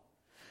dawn.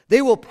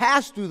 They will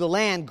pass through the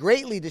land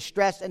greatly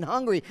distressed and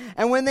hungry.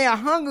 And when they are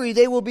hungry,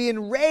 they will be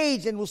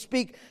enraged and will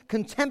speak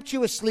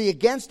contemptuously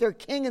against their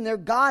king and their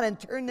God and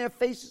turn their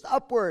faces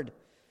upward.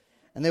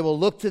 And they will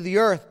look to the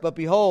earth, but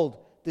behold,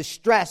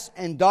 distress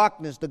and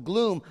darkness, the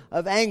gloom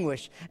of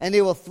anguish. And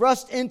they will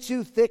thrust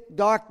into thick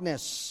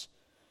darkness.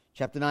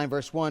 Chapter 9,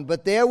 verse 1.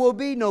 But there will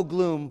be no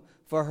gloom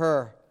for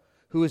her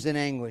who is in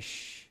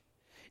anguish.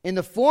 In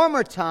the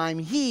former time,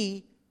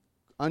 he,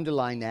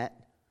 underline that,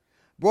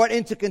 brought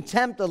into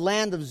contempt the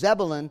land of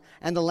Zebulun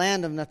and the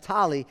land of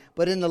Naphtali.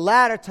 But in the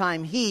latter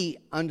time, he,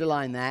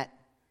 underline that,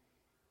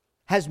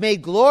 has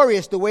made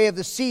glorious the way of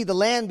the sea, the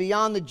land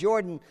beyond the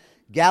Jordan,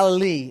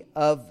 Galilee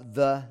of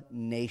the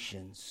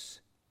nations.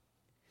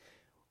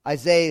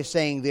 Isaiah is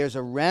saying there's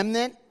a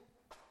remnant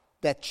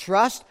that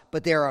trust,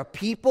 but there are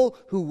people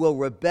who will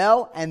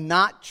rebel and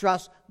not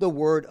trust the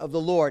word of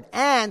the Lord.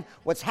 And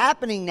what's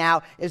happening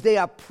now is they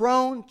are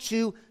prone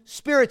to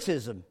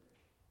spiritism.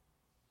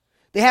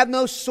 They have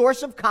no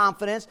source of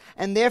confidence,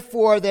 and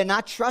therefore they're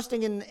not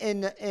trusting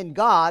in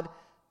God.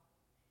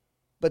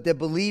 but they're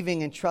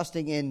believing and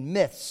trusting in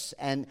myths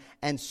and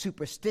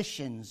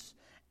superstitions,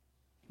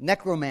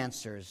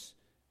 necromancers.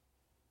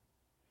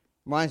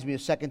 Reminds me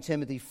of 2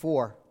 Timothy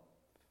 4.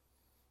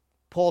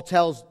 Paul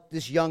tells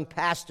this young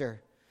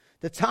pastor,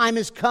 the time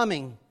is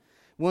coming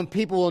when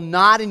people will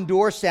not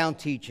endure sound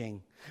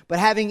teaching, but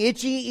having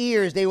itchy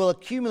ears, they will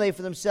accumulate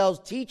for themselves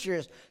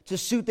teachers to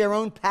suit their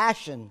own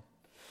passion,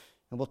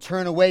 and will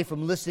turn away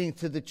from listening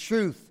to the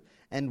truth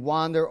and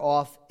wander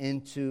off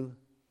into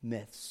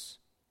myths.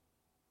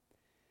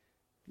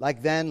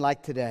 Like then,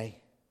 like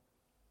today,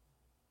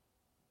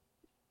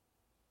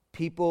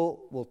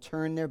 people will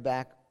turn their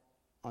back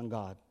on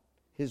God,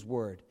 His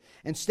Word.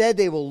 Instead,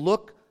 they will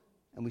look,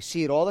 and we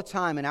see it all the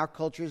time in our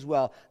culture as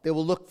well, they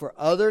will look for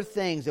other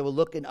things. They will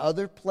look in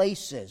other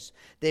places.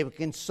 They will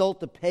consult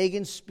the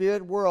pagan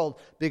spirit world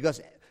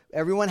because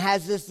everyone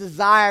has this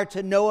desire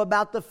to know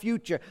about the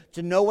future,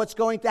 to know what's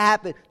going to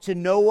happen, to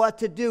know what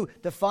to do,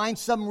 to find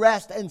some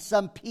rest and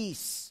some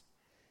peace.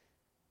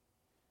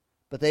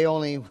 But they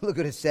only, look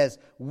what it says,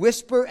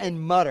 whisper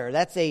and mutter.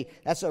 That's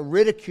a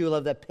ridicule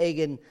of the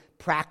pagan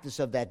practice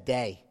of that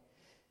day.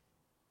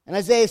 And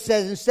Isaiah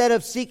says, instead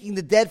of seeking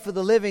the dead for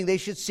the living, they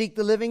should seek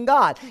the living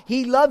God.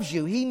 He loves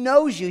you. He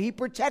knows you. He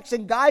protects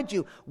and guides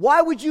you.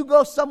 Why would you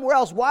go somewhere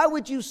else? Why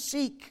would you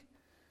seek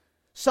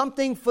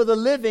something for the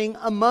living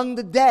among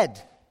the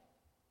dead?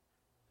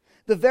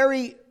 The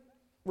very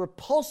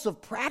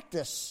repulsive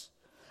practice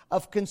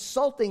of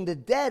consulting the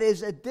dead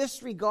is a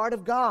disregard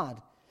of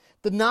God,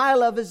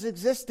 denial of His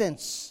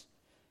existence.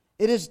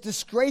 It is a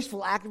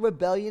disgraceful act of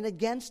rebellion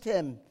against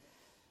Him.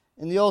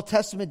 In the Old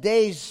Testament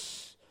days,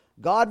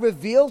 God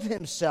revealed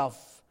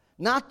Himself,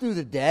 not through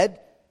the dead,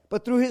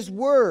 but through His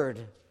Word,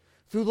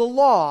 through the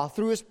law,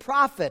 through His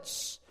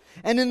prophets.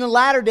 And in the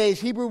latter days,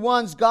 Hebrew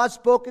 1, God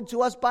spoken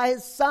to us by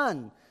His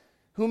Son,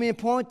 whom He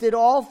appointed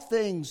all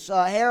things,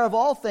 heir of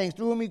all things,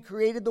 through whom He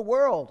created the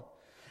world.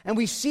 And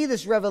we see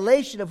this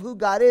revelation of who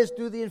God is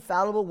through the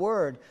infallible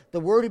Word, the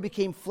Word who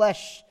became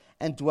flesh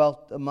and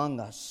dwelt among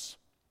us.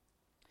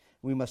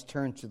 We must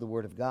turn to the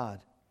Word of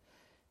God.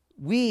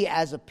 We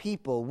as a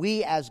people,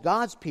 we as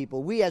God's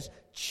people, we as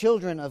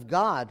children of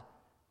God,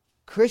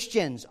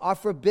 Christians, are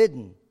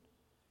forbidden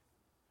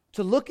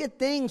to look at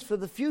things for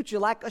the future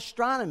like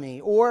astronomy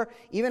or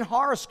even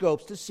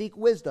horoscopes to seek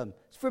wisdom.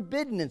 It's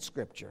forbidden in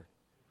Scripture.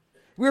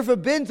 We're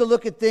forbidden to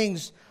look at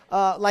things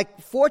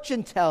like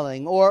fortune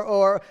telling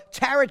or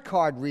tarot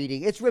card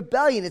reading. It's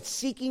rebellion. It's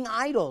seeking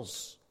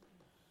idols.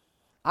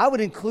 I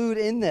would include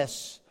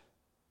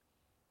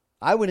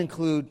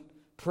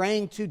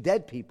praying to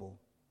dead people.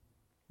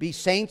 Be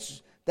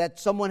saints that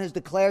someone has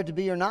declared to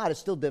be or not.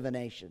 It's still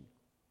divination.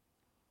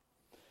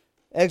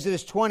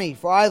 Exodus 20,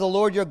 for I, the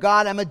Lord your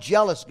God, am a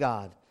jealous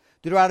God.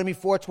 Deuteronomy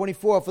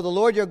 4:24, for the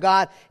Lord your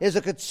God is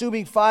a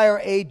consuming fire,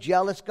 a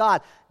jealous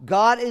God.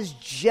 God is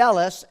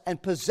jealous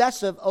and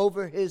possessive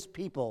over His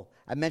people.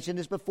 I mentioned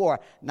this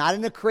before. Not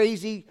in a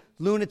crazy,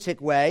 lunatic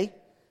way,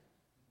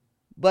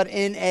 but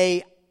in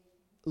a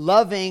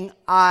loving,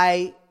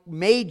 I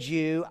made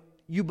you,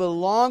 you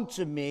belong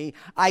to me,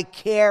 I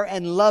care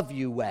and love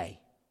you way.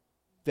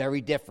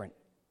 Very different.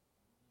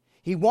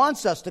 He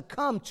wants us to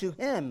come to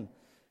Him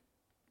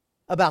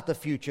about the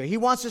future. He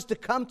wants us to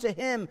come to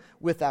Him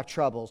with our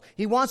troubles.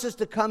 He wants us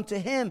to come to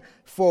Him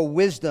for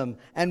wisdom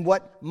and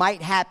what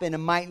might happen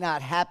and might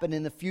not happen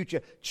in the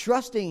future,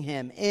 trusting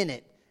Him in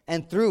it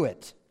and through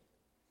it.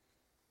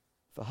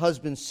 If a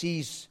husband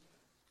sees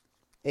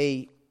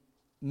a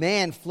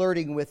man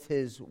flirting with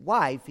his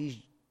wife, he's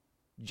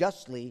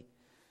justly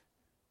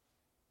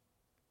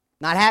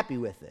not happy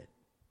with it.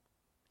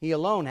 He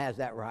alone has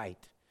that right.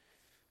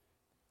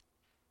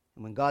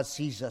 And when God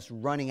sees us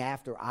running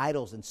after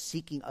idols and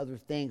seeking other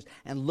things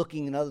and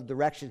looking in other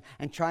directions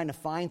and trying to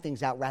find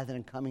things out rather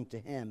than coming to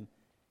Him,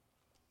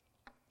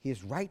 He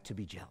is right to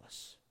be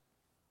jealous.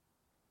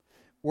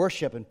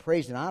 Worship and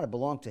praise and honor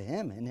belong to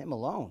Him and Him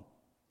alone.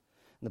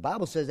 And the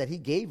Bible says that He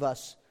gave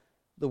us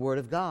the Word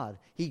of God.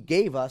 He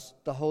gave us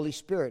the Holy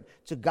Spirit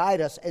to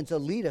guide us and to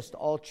lead us to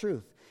all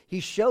truth. He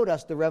showed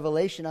us the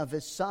revelation of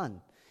His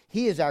Son.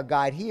 He is our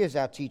guide. He is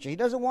our teacher. He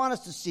doesn't want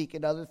us to seek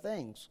in other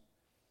things.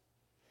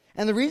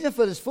 And the reason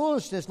for this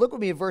foolishness, look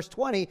with me at verse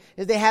 20,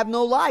 is they have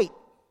no light.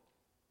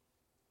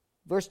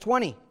 Verse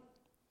 20,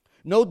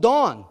 no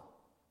dawn.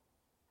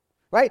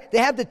 Right? They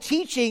have the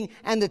teaching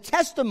and the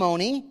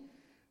testimony,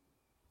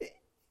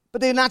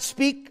 but they do not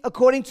speak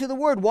according to the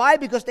Word. Why?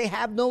 Because they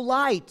have no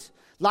light.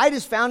 Light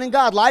is found in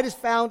God. Light is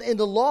found in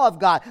the law of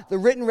God, the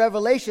written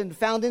revelation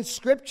found in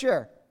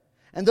Scripture.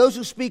 And those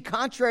who speak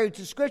contrary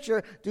to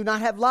Scripture do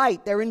not have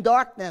light. They're in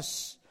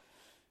darkness.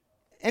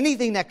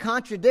 Anything that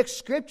contradicts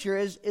Scripture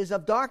is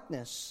of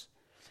darkness.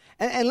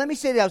 And let me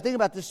say that I was thinking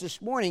about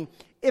this morning.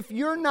 If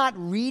you're not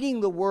reading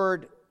the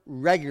Word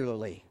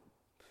regularly,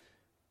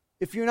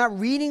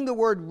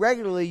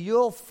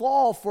 you'll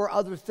fall for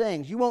other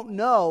things. You won't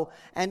know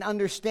and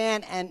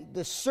understand and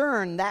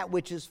discern that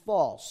which is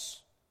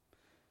false.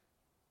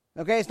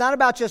 Okay? It's not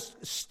about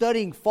just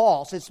studying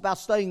false. It's about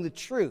studying the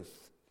truth.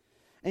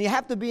 And you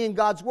have to be in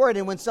God's Word.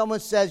 And when someone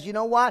says, you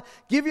know what,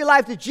 give your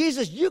life to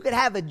Jesus, you could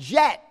have a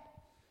jet.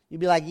 You'd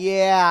be like,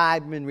 yeah,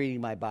 I've been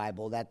reading my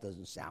Bible. That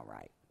doesn't sound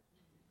right.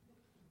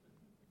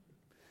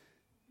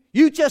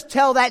 You just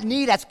tell that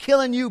knee that's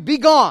killing you, be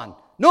gone.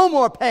 No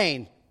more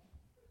pain.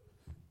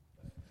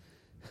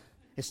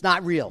 It's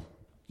not real.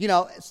 You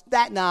know,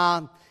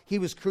 he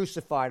was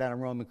crucified on a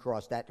Roman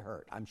cross. That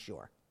hurt, I'm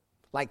sure.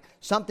 Like,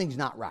 something's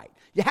not right.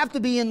 You have to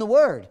be in the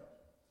Word.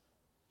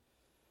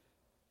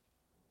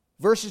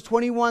 Verses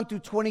 21 through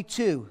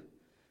 22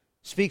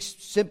 speaks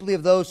simply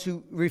of those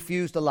who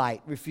refuse the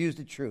light, refuse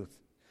the truth,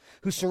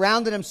 who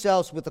surrounded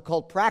themselves with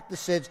occult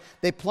practices.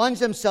 They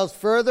plunged themselves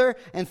further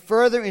and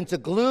further into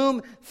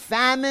gloom,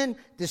 famine,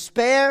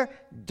 despair,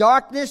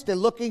 darkness. They're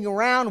looking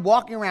around,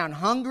 walking around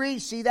hungry.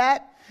 See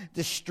that?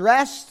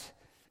 Distressed,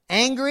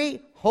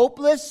 angry,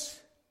 hopeless.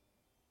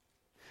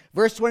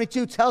 Verse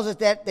 22 tells us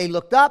that they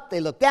looked up, they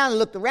looked down, they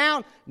looked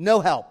around. No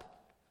help.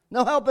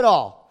 No help at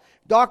all.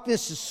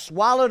 Darkness has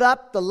swallowed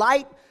up the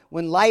light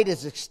when light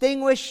is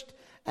extinguished,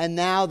 and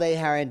now they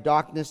are in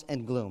darkness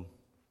and gloom.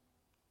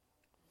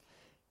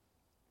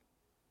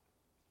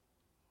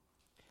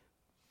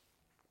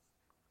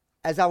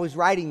 As I was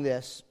writing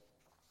this,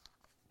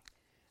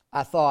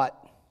 I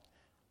thought,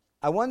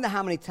 I wonder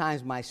how many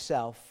times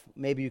myself,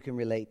 maybe you can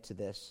relate to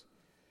this,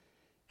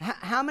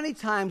 how many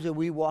times are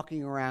we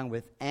walking around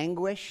with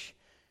anguish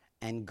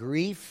and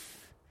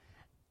grief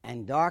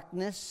and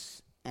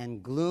darkness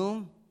and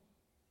gloom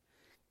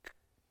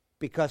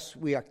because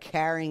we are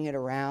carrying it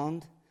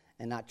around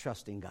and not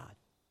trusting God?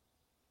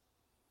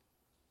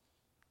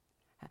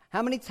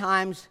 How many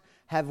times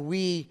have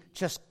we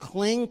just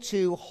cling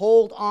to,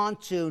 hold on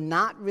to,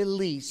 not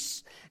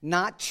release,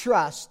 not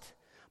trust,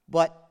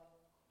 but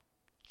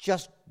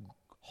just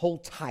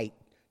hold tight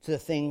to the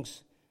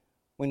things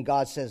when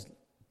God says,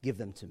 give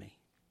them to me?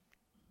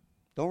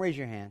 Don't raise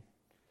your hand.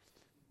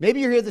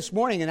 Maybe you're here this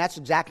morning and that's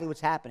exactly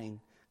what's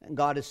happening. And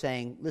God is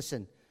saying,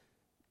 listen,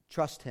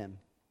 trust Him.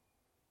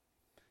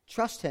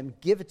 Trust Him.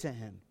 Give it to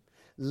Him.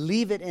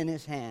 Leave it in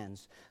His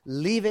hands.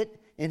 Leave it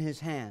in His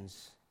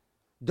hands.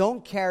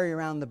 Don't carry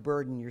around the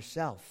burden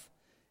yourself.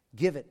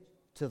 Give it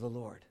to the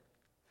Lord.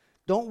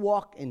 Don't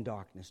walk in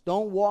darkness.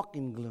 Don't walk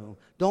in gloom.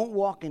 Don't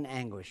walk in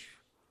anguish.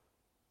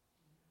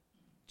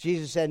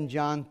 Jesus said in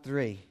John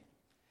 3,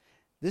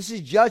 this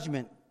is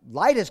judgment.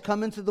 Light has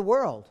come into the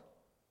world.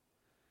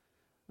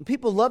 And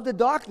people love the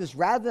darkness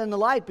rather than the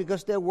light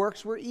because their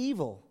works were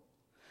evil.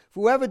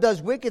 For whoever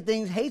does wicked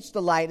things hates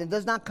the light and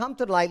does not come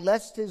to the light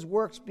lest his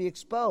works be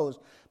exposed.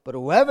 But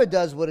whoever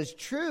does what is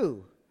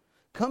true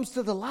comes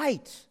to the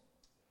light,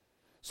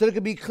 so that it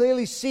can be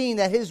clearly seen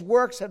that his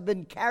works have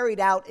been carried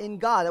out in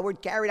God. That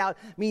word carried out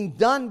means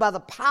done by the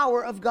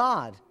power of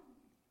God.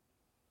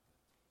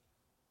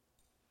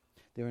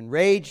 They're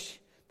enraged.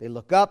 They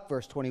look up,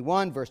 verse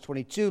 21, verse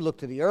 22, look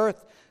to the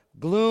earth.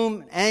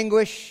 Gloom,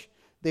 anguish.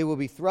 They will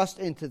be thrust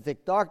into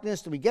thick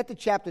darkness. When we get to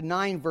chapter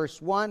 9,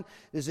 verse 1,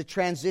 there's a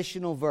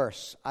transitional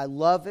verse. I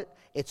love it.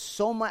 It's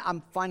so much.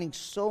 I'm finding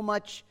so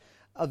much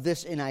of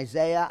this in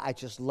Isaiah. I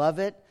just love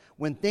it.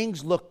 When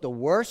things look the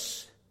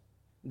worst,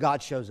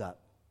 God shows up.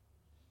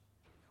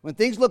 When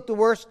things look the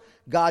worst,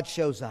 God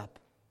shows up.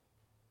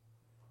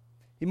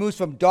 He moves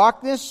from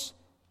darkness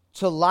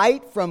to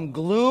light, from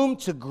gloom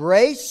to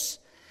grace.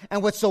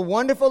 And what's so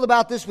wonderful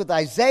about this with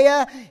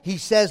Isaiah, he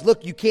says,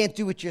 look, you can't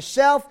do it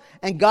yourself.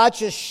 And God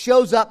just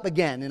shows up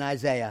again in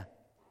Isaiah.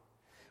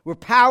 We're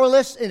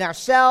powerless in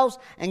ourselves,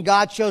 and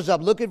God shows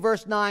up. Look at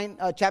verse 9,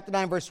 chapter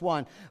 9, verse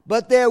 1.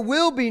 But there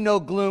will be no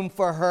gloom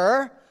for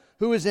her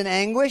who is in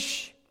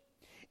anguish.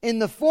 In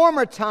the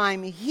former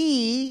time,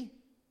 He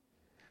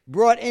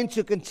brought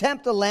into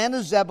contempt the land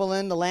of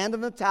Zebulun, the land of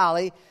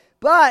Naphtali.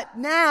 But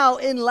now,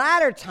 in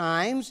latter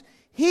times,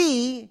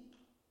 He,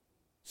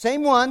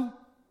 same one,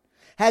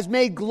 has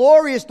made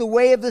glorious the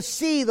way of the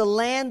sea, the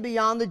land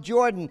beyond the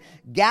Jordan,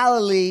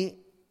 Galilee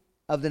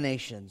of the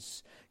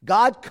nations.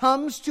 God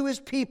comes to His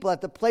people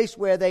at the place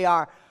where they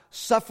are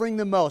suffering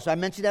the most. I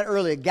mentioned that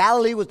earlier.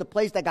 Galilee was the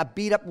place that got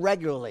beat up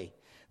regularly.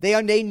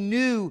 They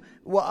knew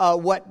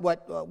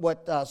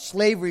what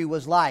slavery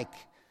was like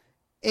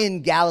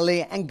in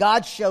Galilee, and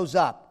God shows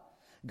up.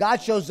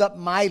 God shows up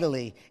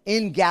mightily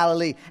in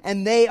Galilee,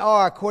 and they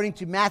are, according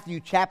to Matthew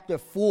chapter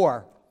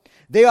 4,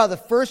 they are the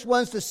first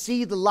ones to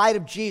see the light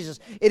of Jesus.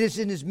 It is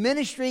in His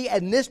ministry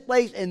and this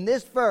place, in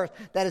this verse,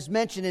 that is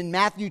mentioned in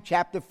Matthew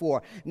chapter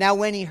 4. Now,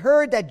 when He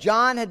heard that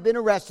John had been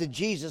arrested,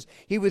 Jesus,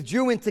 He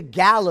withdrew into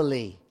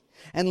Galilee.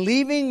 And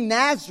leaving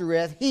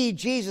Nazareth, He,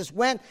 Jesus,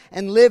 went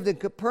and lived in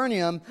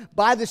Capernaum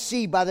by the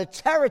sea, by the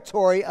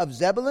territory of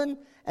Zebulun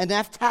and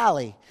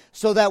Naphtali,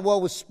 so that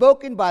what was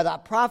spoken by the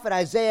prophet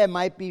Isaiah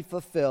might be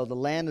fulfilled. The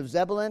land of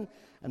Zebulun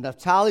and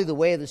Naphtali, the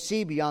way of the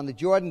sea beyond the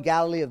Jordan,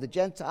 Galilee of the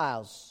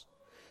Gentiles.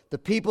 The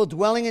people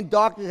dwelling in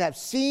darkness have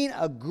seen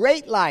a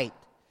great light.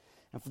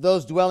 And for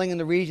those dwelling in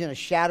the region, a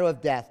shadow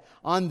of death.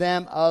 On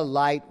them a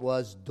light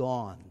was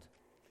dawned.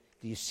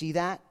 Do you see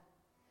that?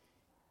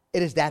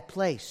 It is that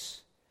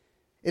place.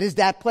 It is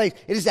that place.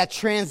 It is that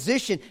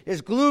transition.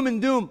 There's gloom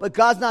and doom, but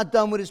God's not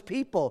done with his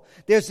people.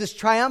 There's this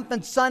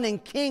triumphant Son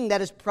and King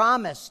that is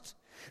promised.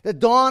 The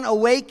dawn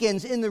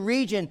awakens in the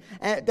region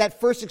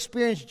that first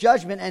experienced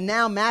judgment, and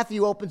now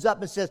Matthew opens up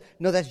and says,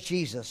 no, that's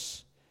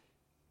Jesus.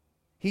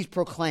 He's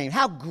proclaimed.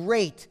 How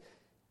great,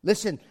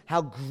 listen,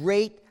 how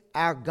great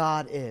our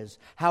God is.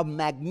 How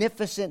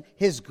magnificent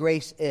his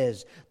grace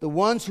is. The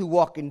ones who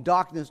walk in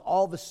darkness,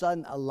 all of a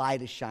sudden a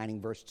light is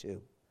shining, verse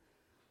 2.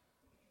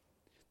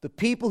 The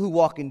people who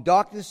walk in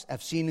darkness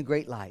have seen a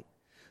great light.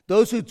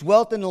 Those who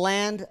dwelt in the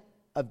land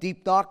of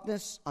deep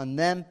darkness, on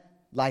them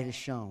light is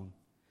shone.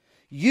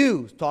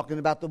 You, talking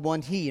about the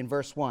one he in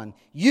verse 1,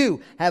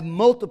 you have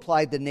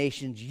multiplied the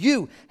nations.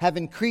 You have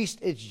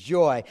increased its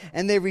joy.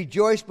 And they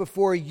rejoice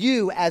before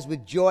you as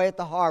with joy at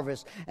the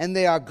harvest. And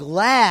they are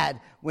glad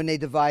when they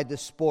divide the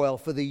spoil.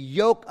 For the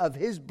yoke of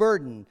his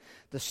burden,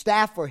 the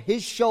staff for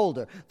his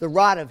shoulder, the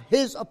rod of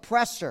his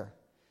oppressor,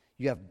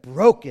 you have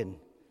broken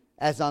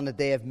as on the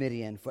day of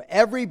Midian. For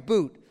every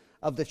boot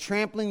of the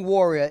trampling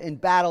warrior in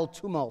battle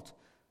tumult,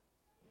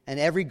 and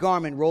every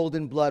garment rolled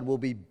in blood will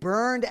be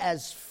burned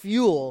as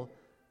fuel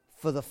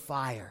for the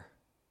fire.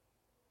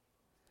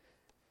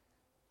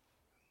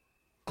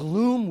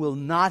 Gloom will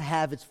not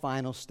have its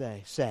final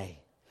say.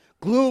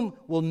 Gloom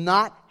will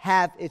not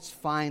have its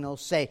final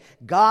say.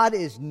 God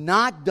is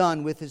not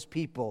done with his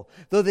people.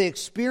 Though they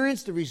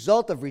experience the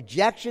result of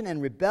rejection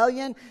and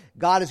rebellion,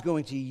 God is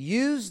going to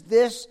use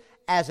this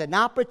as an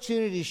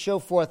opportunity to show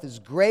forth his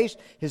grace,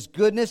 his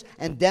goodness,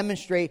 and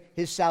demonstrate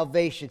his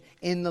salvation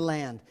in the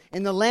land.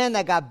 In the land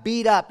that got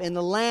beat up, in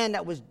the land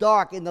that was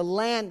dark, in the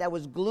land that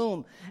was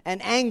gloom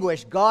and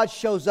anguish, God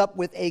shows up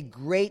with a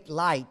great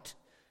light.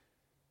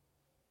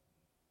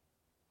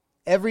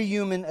 Every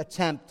human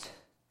attempt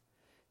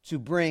to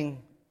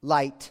bring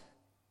light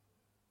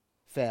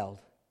failed.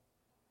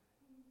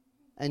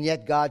 And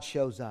yet God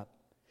shows up.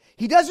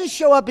 He doesn't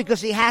show up because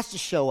he has to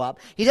show up.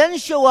 He doesn't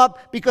show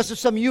up because of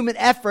some human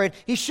effort.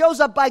 He shows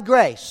up by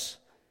grace.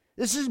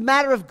 This is a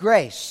matter of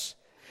grace.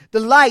 The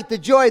light, the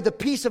joy, the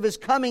peace of his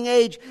coming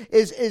age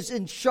is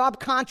in sharp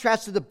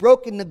contrast to the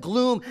broken, the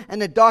gloom,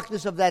 and the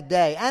darkness of that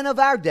day and of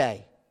our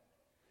day.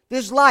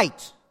 There's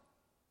light.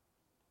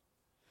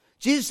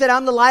 Jesus said,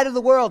 I'm the light of the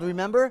world,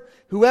 remember?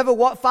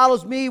 Whoever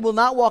follows me will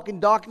not walk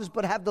in darkness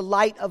but have the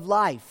light of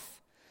life.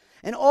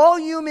 And all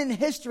human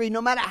history,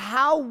 no matter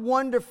how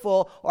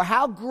wonderful or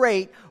how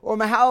great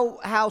or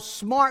how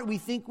smart we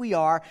think we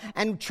are,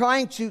 and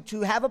trying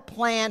to have a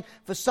plan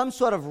for some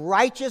sort of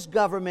righteous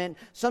government,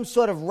 some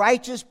sort of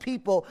righteous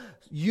people,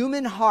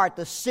 human heart,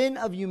 the sin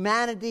of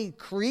humanity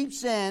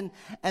creeps in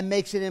and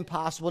makes it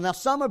impossible. Now,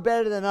 some are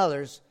better than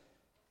others,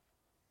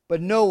 but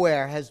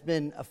nowhere has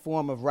been a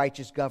form of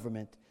righteous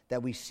government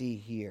that we see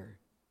here.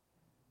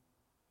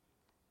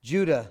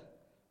 Judah,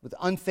 with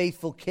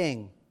unfaithful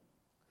king,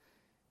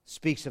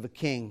 speaks of a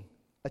king,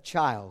 a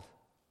child.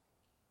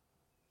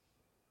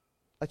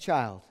 A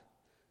child.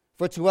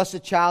 For to us a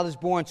child is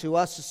born, to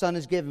us a son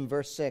is given,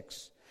 verse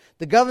 6.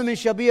 The government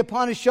shall be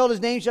upon his shoulders,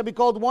 his name shall be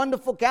called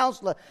Wonderful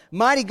Counselor,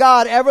 Mighty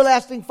God,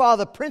 Everlasting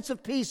Father, Prince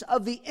of Peace.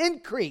 Of the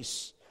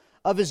increase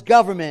of his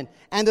government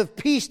and of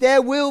peace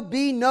there will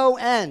be no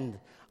end,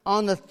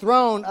 on the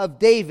throne of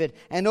David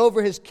and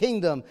over his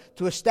kingdom,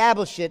 to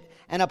establish it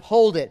and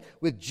uphold it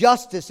with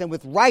justice and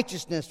with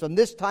righteousness from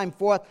this time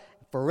forth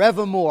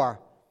forevermore.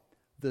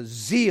 The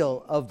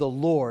zeal of the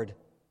Lord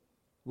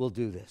will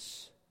do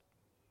this.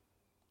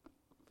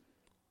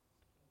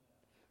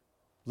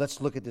 Let's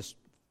look at this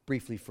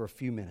briefly for a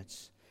few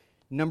minutes.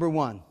 Number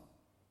one,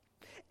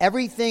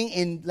 everything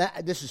in,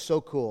 this is so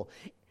cool.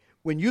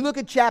 When you look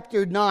at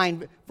chapter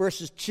 9,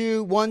 verses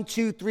 1,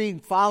 2, 3,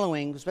 and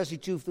following, especially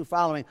 2 through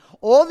following,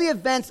 all the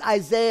events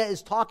Isaiah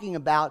is talking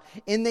about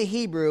in the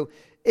Hebrew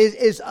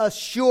is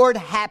assured,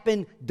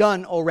 happened,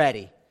 done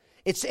already.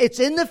 It's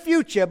in the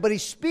future, but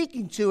he's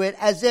speaking to it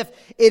as if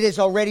it has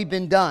already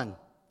been done.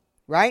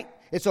 Right?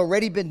 It's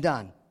already been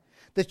done.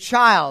 The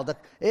child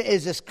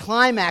is this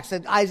climax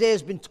that Isaiah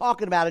has been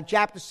talking about in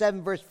chapter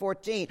 7, verse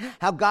 14.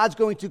 How God's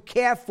going to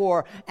care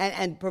for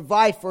and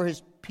provide for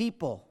his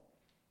people.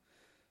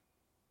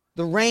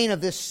 The reign of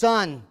this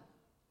son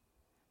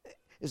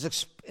is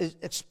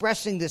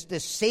expressing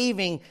this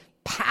saving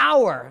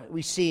power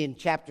we see in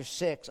chapter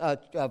 6,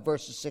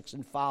 verses 6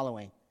 and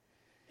following.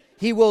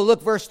 He will,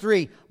 look, verse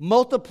 3,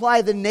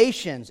 multiply the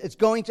nations. It's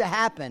going to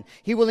happen.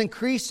 He will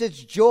increase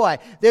its joy.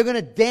 They're going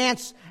to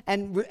dance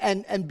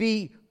and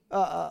be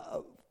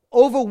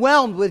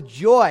overwhelmed with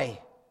joy.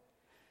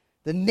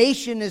 The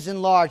nation is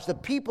enlarged. The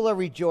people are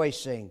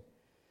rejoicing.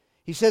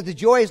 He said the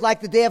joy is like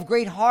the day of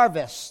great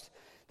harvest.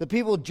 The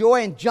people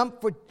joy and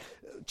jump for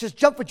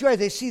joy as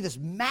they see this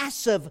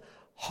massive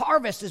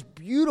harvest, this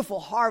beautiful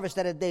harvest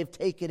that they've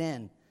taken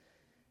in.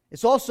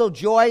 It's also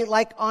joy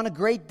like on a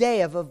great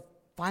day of a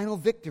final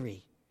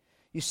victory.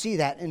 You see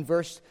that in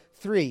verse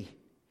 3.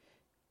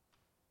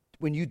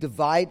 When you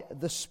divide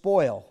the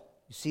spoil.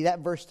 You see that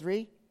in verse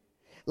 3?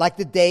 Like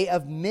the day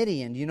of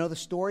Midian. You know the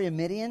story of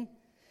Midian?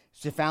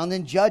 It's found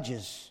in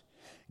Judges.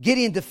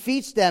 Gideon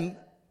defeats them,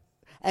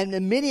 and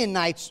the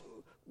Midianites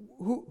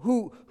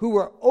who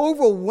were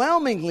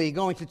overwhelmingly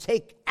going to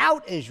take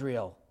out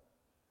Israel,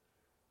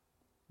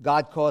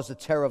 God caused the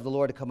terror of the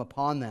Lord to come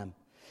upon them.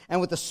 And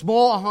with a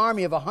small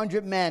army of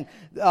 100 men,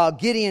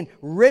 Gideon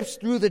rips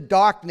through the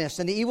darkness,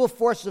 and the evil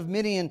forces of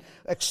Midian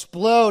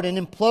explode and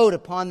implode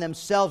upon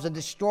themselves and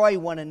destroy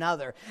one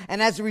another.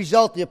 And as a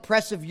result, the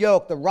oppressive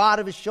yoke, the rod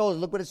of his shoulders,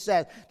 look what it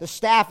says, the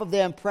staff of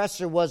their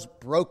oppressor was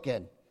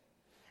broken.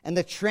 And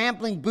the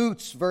trampling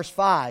boots, verse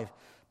 5,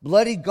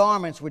 bloody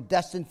garments were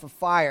destined for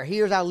fire.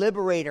 Here's our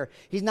liberator.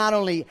 He's not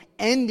only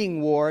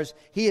ending wars,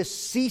 he is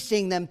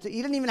ceasing them.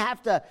 He didn't even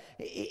have to,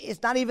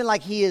 it's not even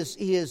like he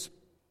is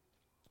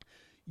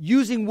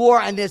using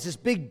war and there's this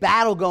big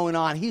battle going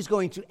on. He's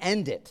going to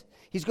end it.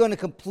 He's going to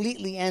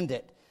completely end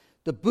it.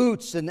 The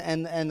boots and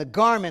the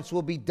garments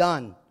will be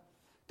done.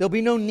 There'll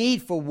be no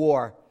need for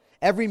war.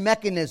 Every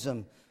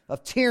mechanism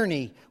of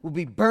tyranny will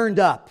be burned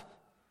up.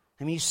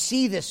 I mean, you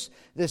see this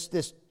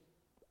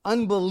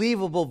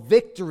unbelievable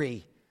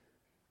victory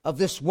of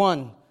this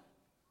one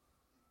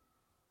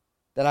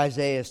that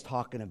Isaiah is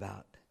talking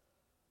about.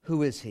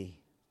 Who is he?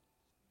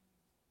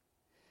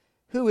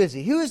 Who is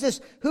he? Who is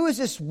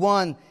this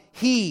one?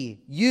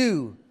 He,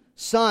 you,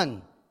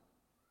 son.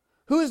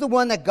 Who is the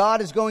one that God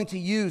is going to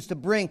use to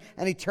bring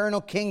an eternal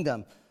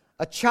kingdom?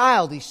 A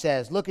child, he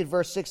says. Look at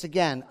verse 6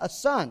 again. A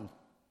son.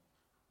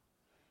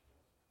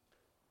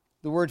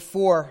 The word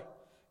for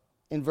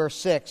in verse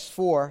 6,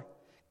 for,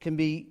 can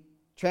be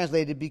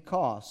translated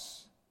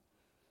because.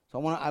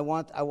 So I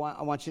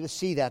want you to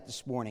see that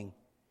this morning.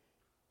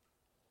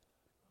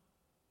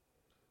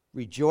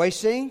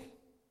 Rejoicing,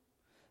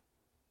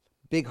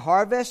 big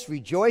harvest,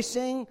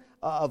 rejoicing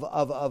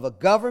of a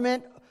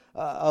government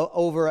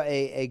over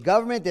a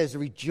government. There's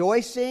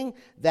rejoicing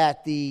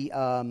that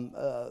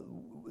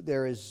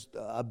there is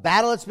a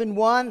battle that's been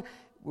won.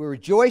 We're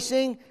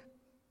rejoicing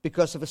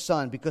because of a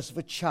son, because of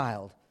a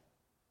child.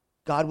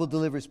 God will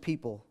deliver his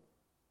people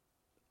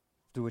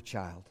through a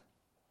child.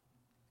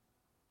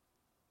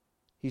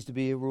 He's to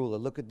be a ruler.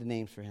 Look at the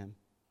names for him.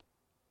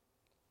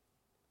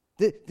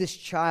 This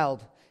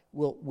child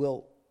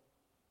will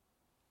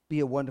be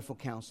a wonderful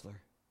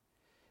counselor.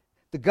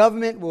 The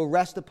government will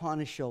rest upon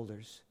his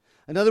shoulders.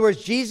 In other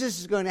words, Jesus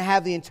is going to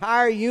have the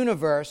entire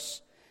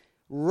universe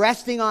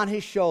resting on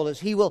his shoulders.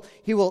 He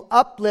will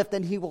uplift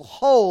and he will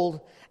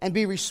hold and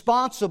be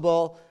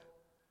responsible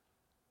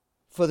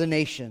for the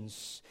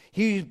nations.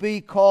 He will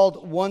be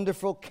called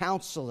Wonderful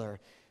Counselor.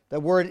 The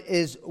word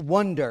is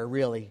wonder,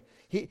 really.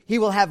 He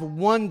will have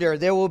wonder.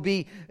 There will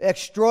be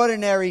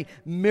extraordinary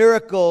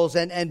miracles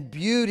and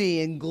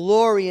beauty and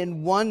glory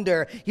and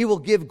wonder. He will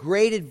give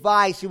great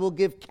advice. He will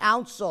give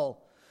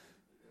counsel.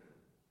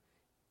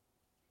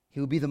 He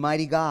will be the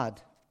mighty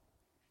God,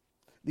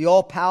 the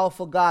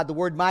all-powerful God. The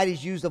word mighty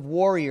is used of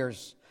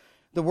warriors.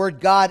 The word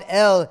God,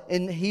 El,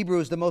 in Hebrew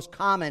is the most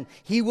common.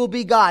 He will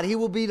be God. He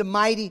will be the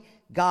mighty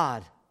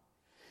God.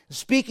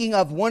 Speaking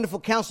of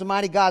wonderful counsel,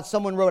 mighty God,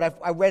 someone wrote,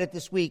 I read it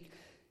this week,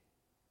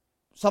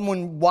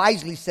 someone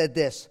wisely said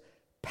this: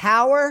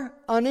 power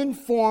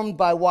uninformed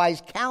by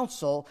wise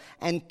counsel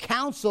and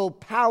counsel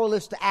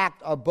powerless to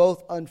act are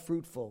both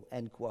unfruitful,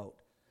 end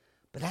quote.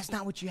 But that's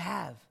not what you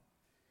have.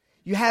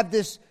 You have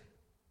this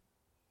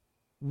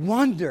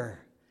wonder,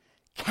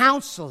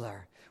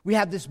 counselor. We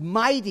have this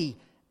mighty,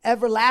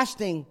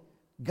 everlasting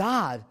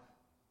God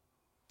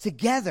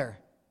together.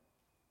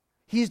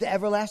 He's the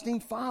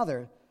everlasting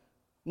Father.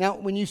 Now,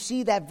 when you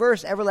see that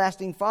verse,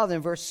 everlasting Father,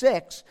 in verse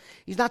 6,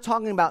 he's not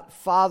talking about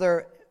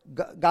Father,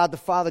 God the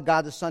Father,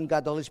 God the Son,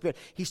 God the Holy Spirit.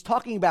 He's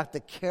talking about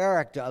the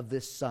character of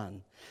this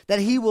Son, that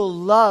he will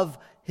love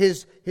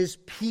his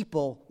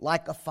people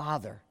like a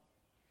father.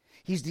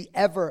 He's the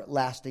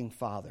everlasting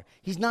Father.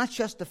 He's not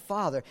just a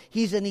Father.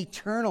 He's an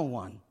eternal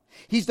one.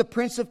 He's the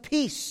Prince of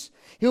Peace.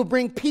 He'll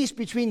bring peace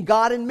between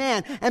God and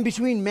man, and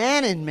between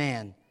man and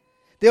man.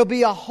 There'll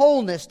be a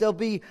wholeness. There'll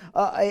be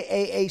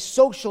a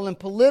social and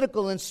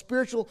political and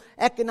spiritual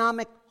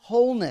economic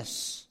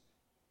wholeness.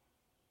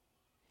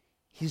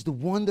 He's the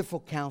wonderful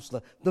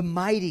counselor, the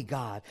mighty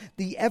God,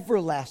 the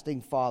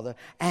everlasting Father,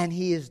 and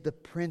he is the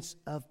Prince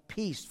of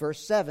Peace.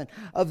 Verse 7,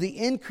 of the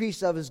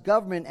increase of his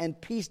government and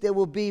peace there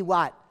will be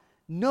what?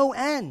 No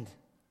end.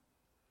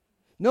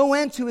 No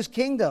end to his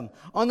kingdom.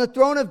 On the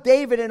throne of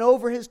David and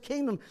over his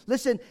kingdom.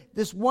 Listen,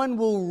 this one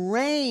will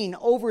reign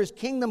over his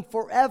kingdom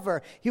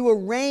forever. He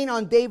will reign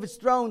on David's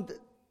throne,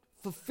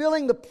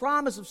 fulfilling the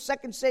promise of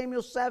 2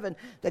 Samuel 7,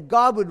 that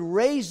God would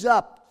raise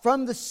up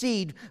from the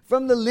seed,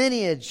 from the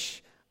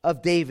lineage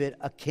of David,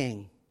 a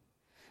king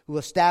who will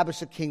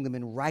establish a kingdom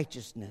in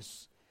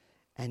righteousness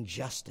and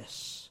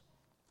justice.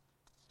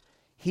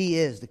 He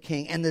is the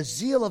king, and the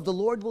zeal of the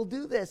Lord will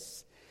do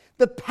this.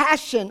 The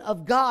passion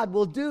of God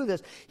will do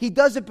this. He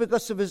does it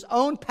because of his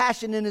own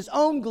passion and his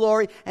own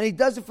glory, and he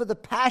does it for the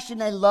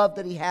passion and love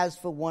that he has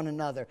for one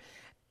another.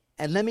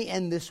 And let me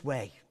end this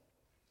way.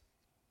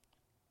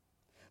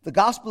 The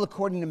gospel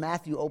according to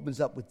Matthew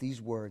opens up with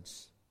these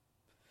words: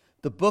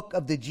 the book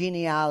of the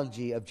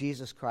genealogy of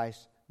Jesus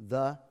Christ,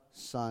 the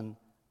Son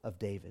of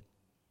David.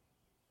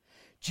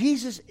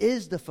 Jesus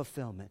is the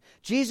fulfillment.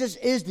 Jesus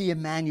is the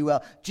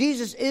Emmanuel.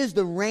 Jesus is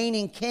the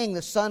reigning king,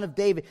 the Son of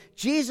David.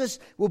 Jesus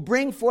will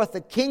bring forth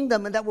a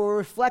kingdom and that will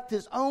reflect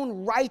his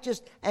own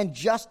righteous and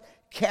just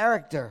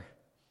character.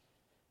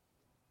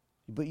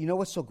 But you know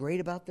what's so great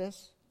about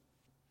this?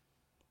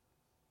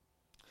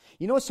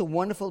 You know what's so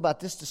wonderful about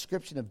this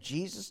description of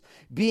Jesus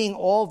being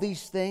all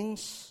these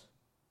things?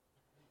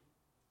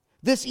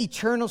 This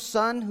eternal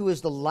Son who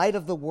is the light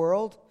of the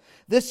world.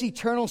 This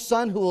eternal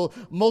Son who will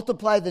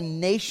multiply the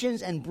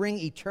nations and bring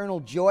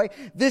eternal joy.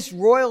 This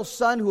royal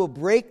Son who will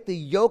break the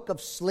yoke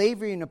of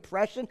slavery and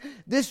oppression.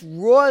 This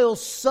royal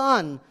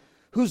Son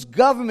whose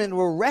government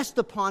will rest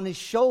upon his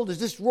shoulders.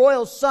 This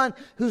royal Son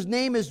whose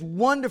name is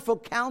Wonderful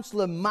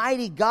Counselor,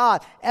 Mighty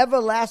God,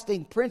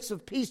 Everlasting Prince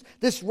of Peace.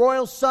 This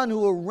royal Son who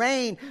will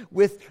reign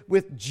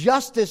with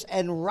justice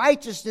and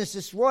righteousness.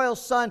 This royal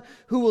Son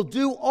who will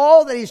do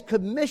all that he's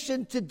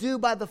commissioned to do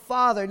by the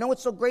Father. You know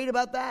what's so great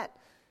about that?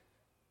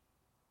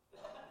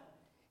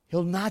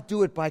 He'll not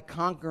do it by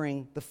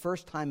conquering the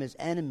first time his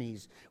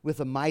enemies with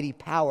a mighty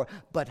power,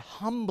 but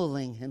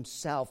humbling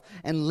himself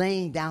and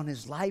laying down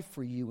his life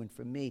for you and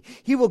for me.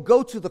 He will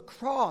go to the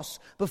cross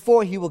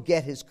before he will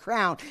get his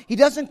crown. He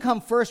doesn't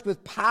come first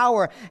with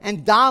power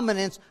and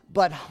dominance,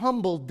 but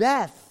humble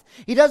death.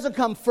 He doesn't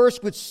come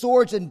first with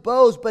swords and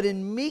bows, but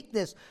in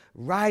meekness,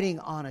 riding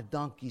on a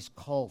donkey's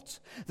colt.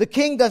 The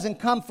king doesn't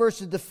come first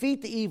to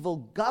defeat the evil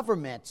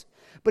government,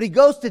 but he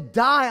goes to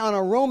die on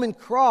a Roman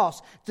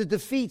cross to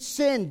defeat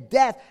sin,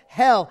 death,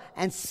 hell,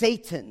 and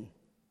Satan.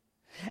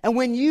 And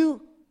when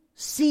you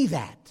see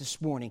that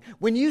this morning,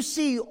 when you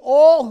see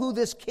all who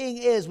this king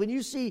is, when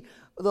you see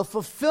the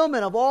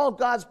fulfillment of all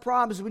God's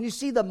promises, when you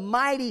see the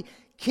mighty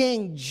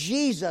King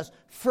Jesus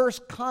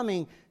first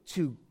coming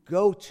to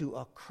go to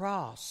a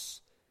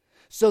cross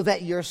so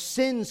that your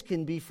sins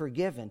can be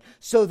forgiven,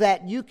 so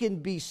that you can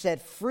be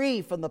set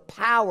free from the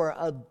power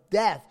of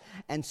death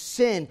and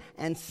sin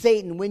and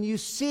Satan. When you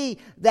see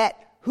that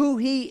who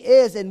he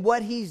is and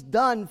what he's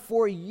done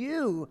for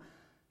you,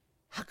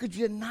 how could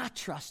you not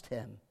trust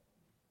him?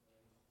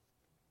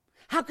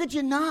 How could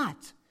you not?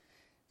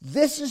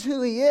 This is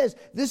who he is.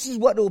 This is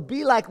what it will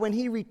be like when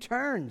he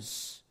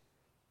returns.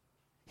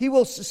 He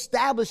will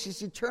establish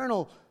his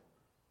eternal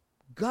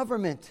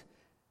government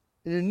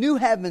in the new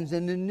heavens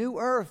and the new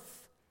earth.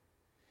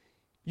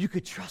 You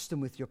could trust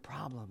him with your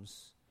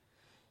problems.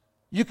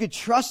 You could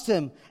trust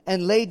him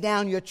and lay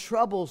down your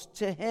troubles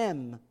to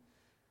him.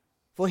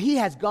 For he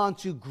has gone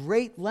to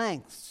great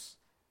lengths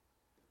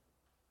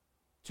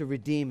to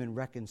redeem and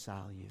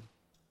reconcile you.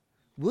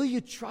 Will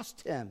you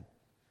trust him?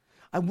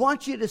 I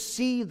want you to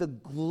see the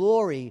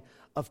glory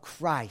of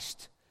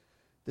Christ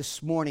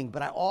this morning,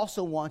 but I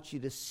also want you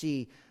to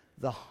see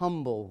the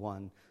humble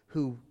one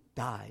who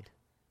died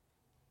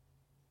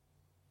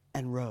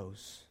and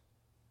rose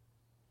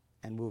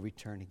and will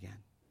return again.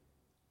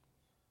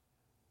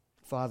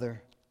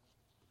 Father,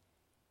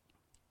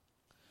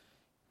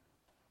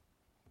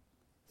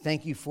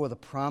 thank you for the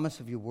promise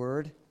of your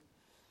word.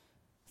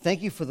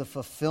 Thank you for the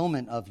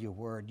fulfillment of your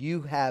word.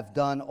 You have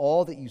done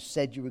all that you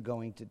said you were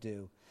going to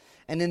do.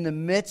 And in the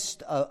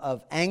midst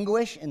of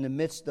anguish, in the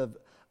midst of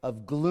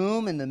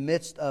gloom, in the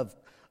midst of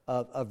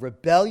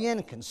rebellion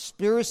and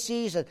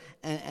conspiracies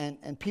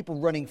and people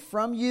running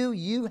from you,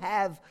 you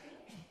have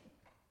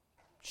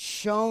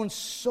shown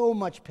so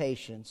much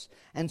patience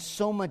and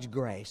so much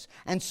grace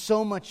and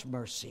so much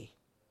mercy.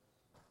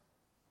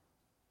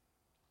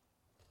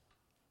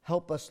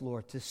 Help us,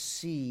 Lord, to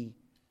see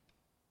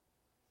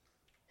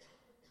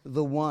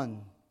the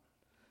one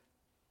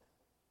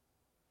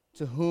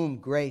to whom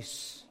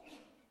grace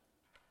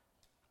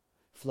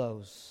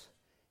flows.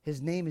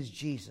 His name is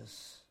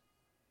Jesus.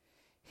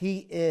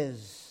 He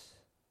is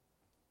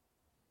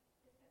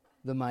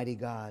the mighty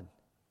God,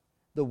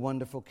 the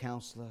wonderful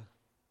counselor.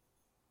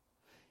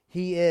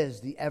 He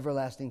is the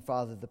everlasting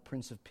Father, the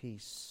Prince of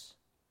Peace.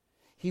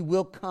 He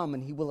will come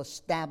and he will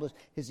establish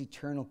his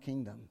eternal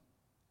kingdom.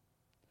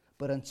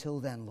 But until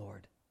then,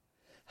 Lord,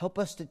 help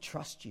us to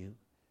trust you.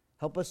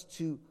 Help us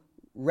to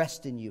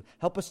rest in you.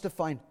 Help us to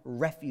find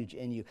refuge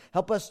in you.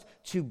 Help us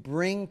to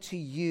bring to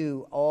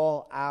you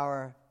all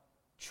our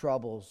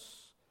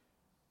troubles,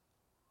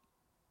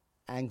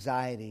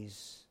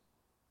 anxieties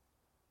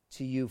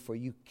to you, for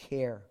you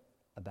care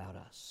about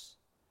us.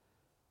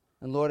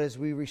 And Lord, as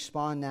we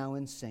respond now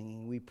in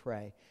singing, we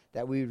pray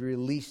that we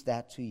release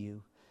that to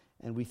you.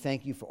 And we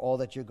thank you for all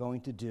that you're going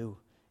to do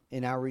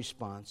in our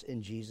response.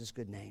 In Jesus'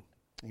 good name,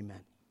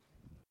 amen.